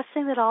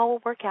 trusting that all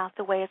will work out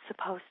the way it's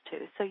supposed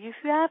to. So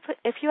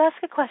if you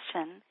ask a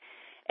question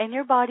and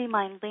your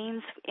body-mind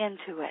leans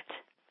into it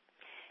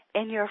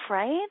and you're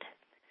afraid,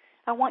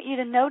 I want you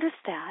to notice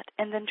that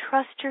and then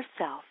trust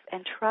yourself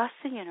and trust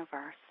the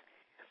universe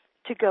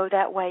to go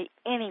that way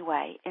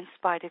anyway in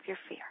spite of your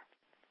fear.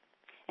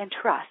 And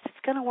trust,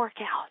 it's going to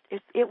work out.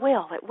 It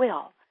will.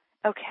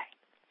 Okay.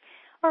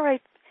 All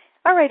right,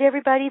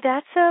 everybody,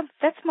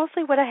 that's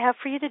mostly what I have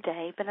for you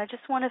today, but I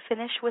just want to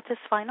finish with this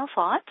final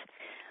thought.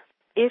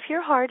 If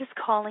your heart is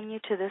calling you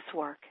to this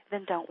work,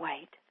 then don't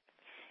wait.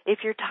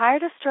 If you're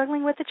tired of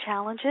struggling with the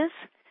challenges,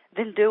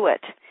 then do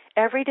it.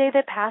 Every day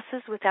that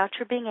passes without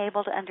your being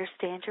able to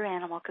understand your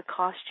animal could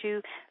cost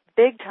you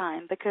big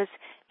time, because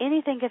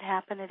anything could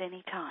happen at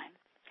any time.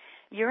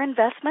 Your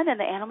investment in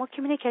the Animal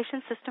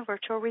Communication System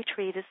Virtual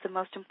Retreat is the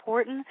most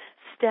important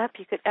step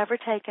you could ever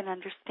take in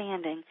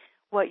understanding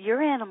what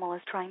your animal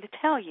is trying to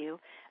tell you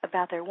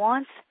about their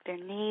wants, their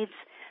needs,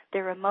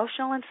 their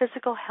emotional and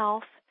physical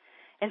health,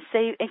 and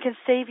can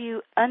save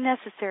you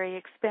unnecessary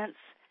expense,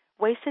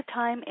 wasted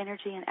time,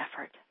 energy, and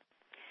effort.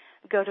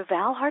 Go to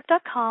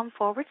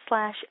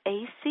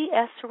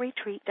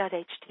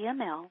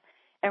valhart.com/acsretreat.html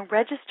and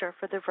register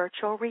for the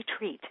virtual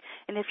retreat.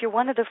 And if you're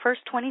one of the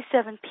first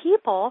 27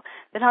 people,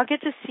 then I'll get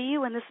to see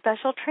you in the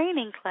special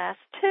training class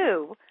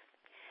too.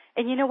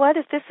 And you know what?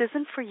 If this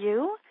isn't for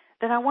you,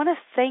 then I want to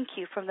thank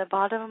you from the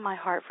bottom of my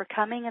heart for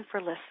coming and for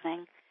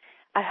listening.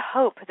 I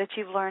hope that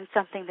you've learned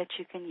something that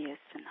you can use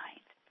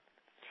tonight.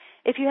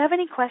 If you have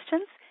any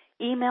questions,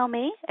 email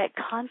me at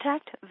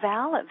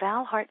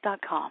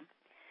contactval@valhart.com.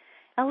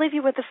 I'll leave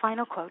you with the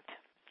final quote.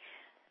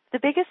 The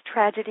biggest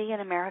tragedy in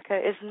America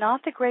is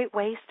not the great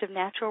waste of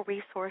natural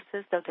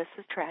resources, though this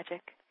is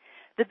tragic.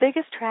 The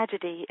biggest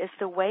tragedy is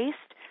the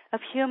waste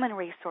of human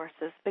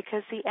resources,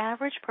 because the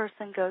average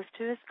person goes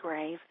to his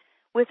grave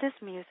with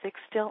his music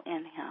still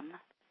in him.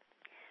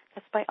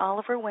 That's by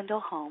Oliver Wendell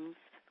Holmes.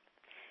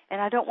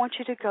 And I don't want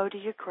you to go to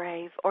your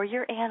grave, or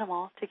your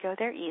animal to go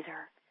there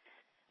either,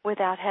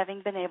 without having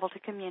been able to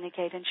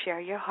communicate and share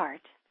your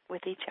heart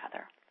with each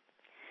other.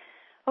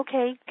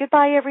 Okay,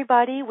 goodbye,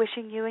 everybody.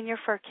 Wishing you and your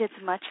fur kids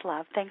much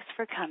love. Thanks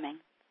for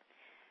coming.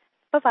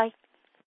 Bye-bye.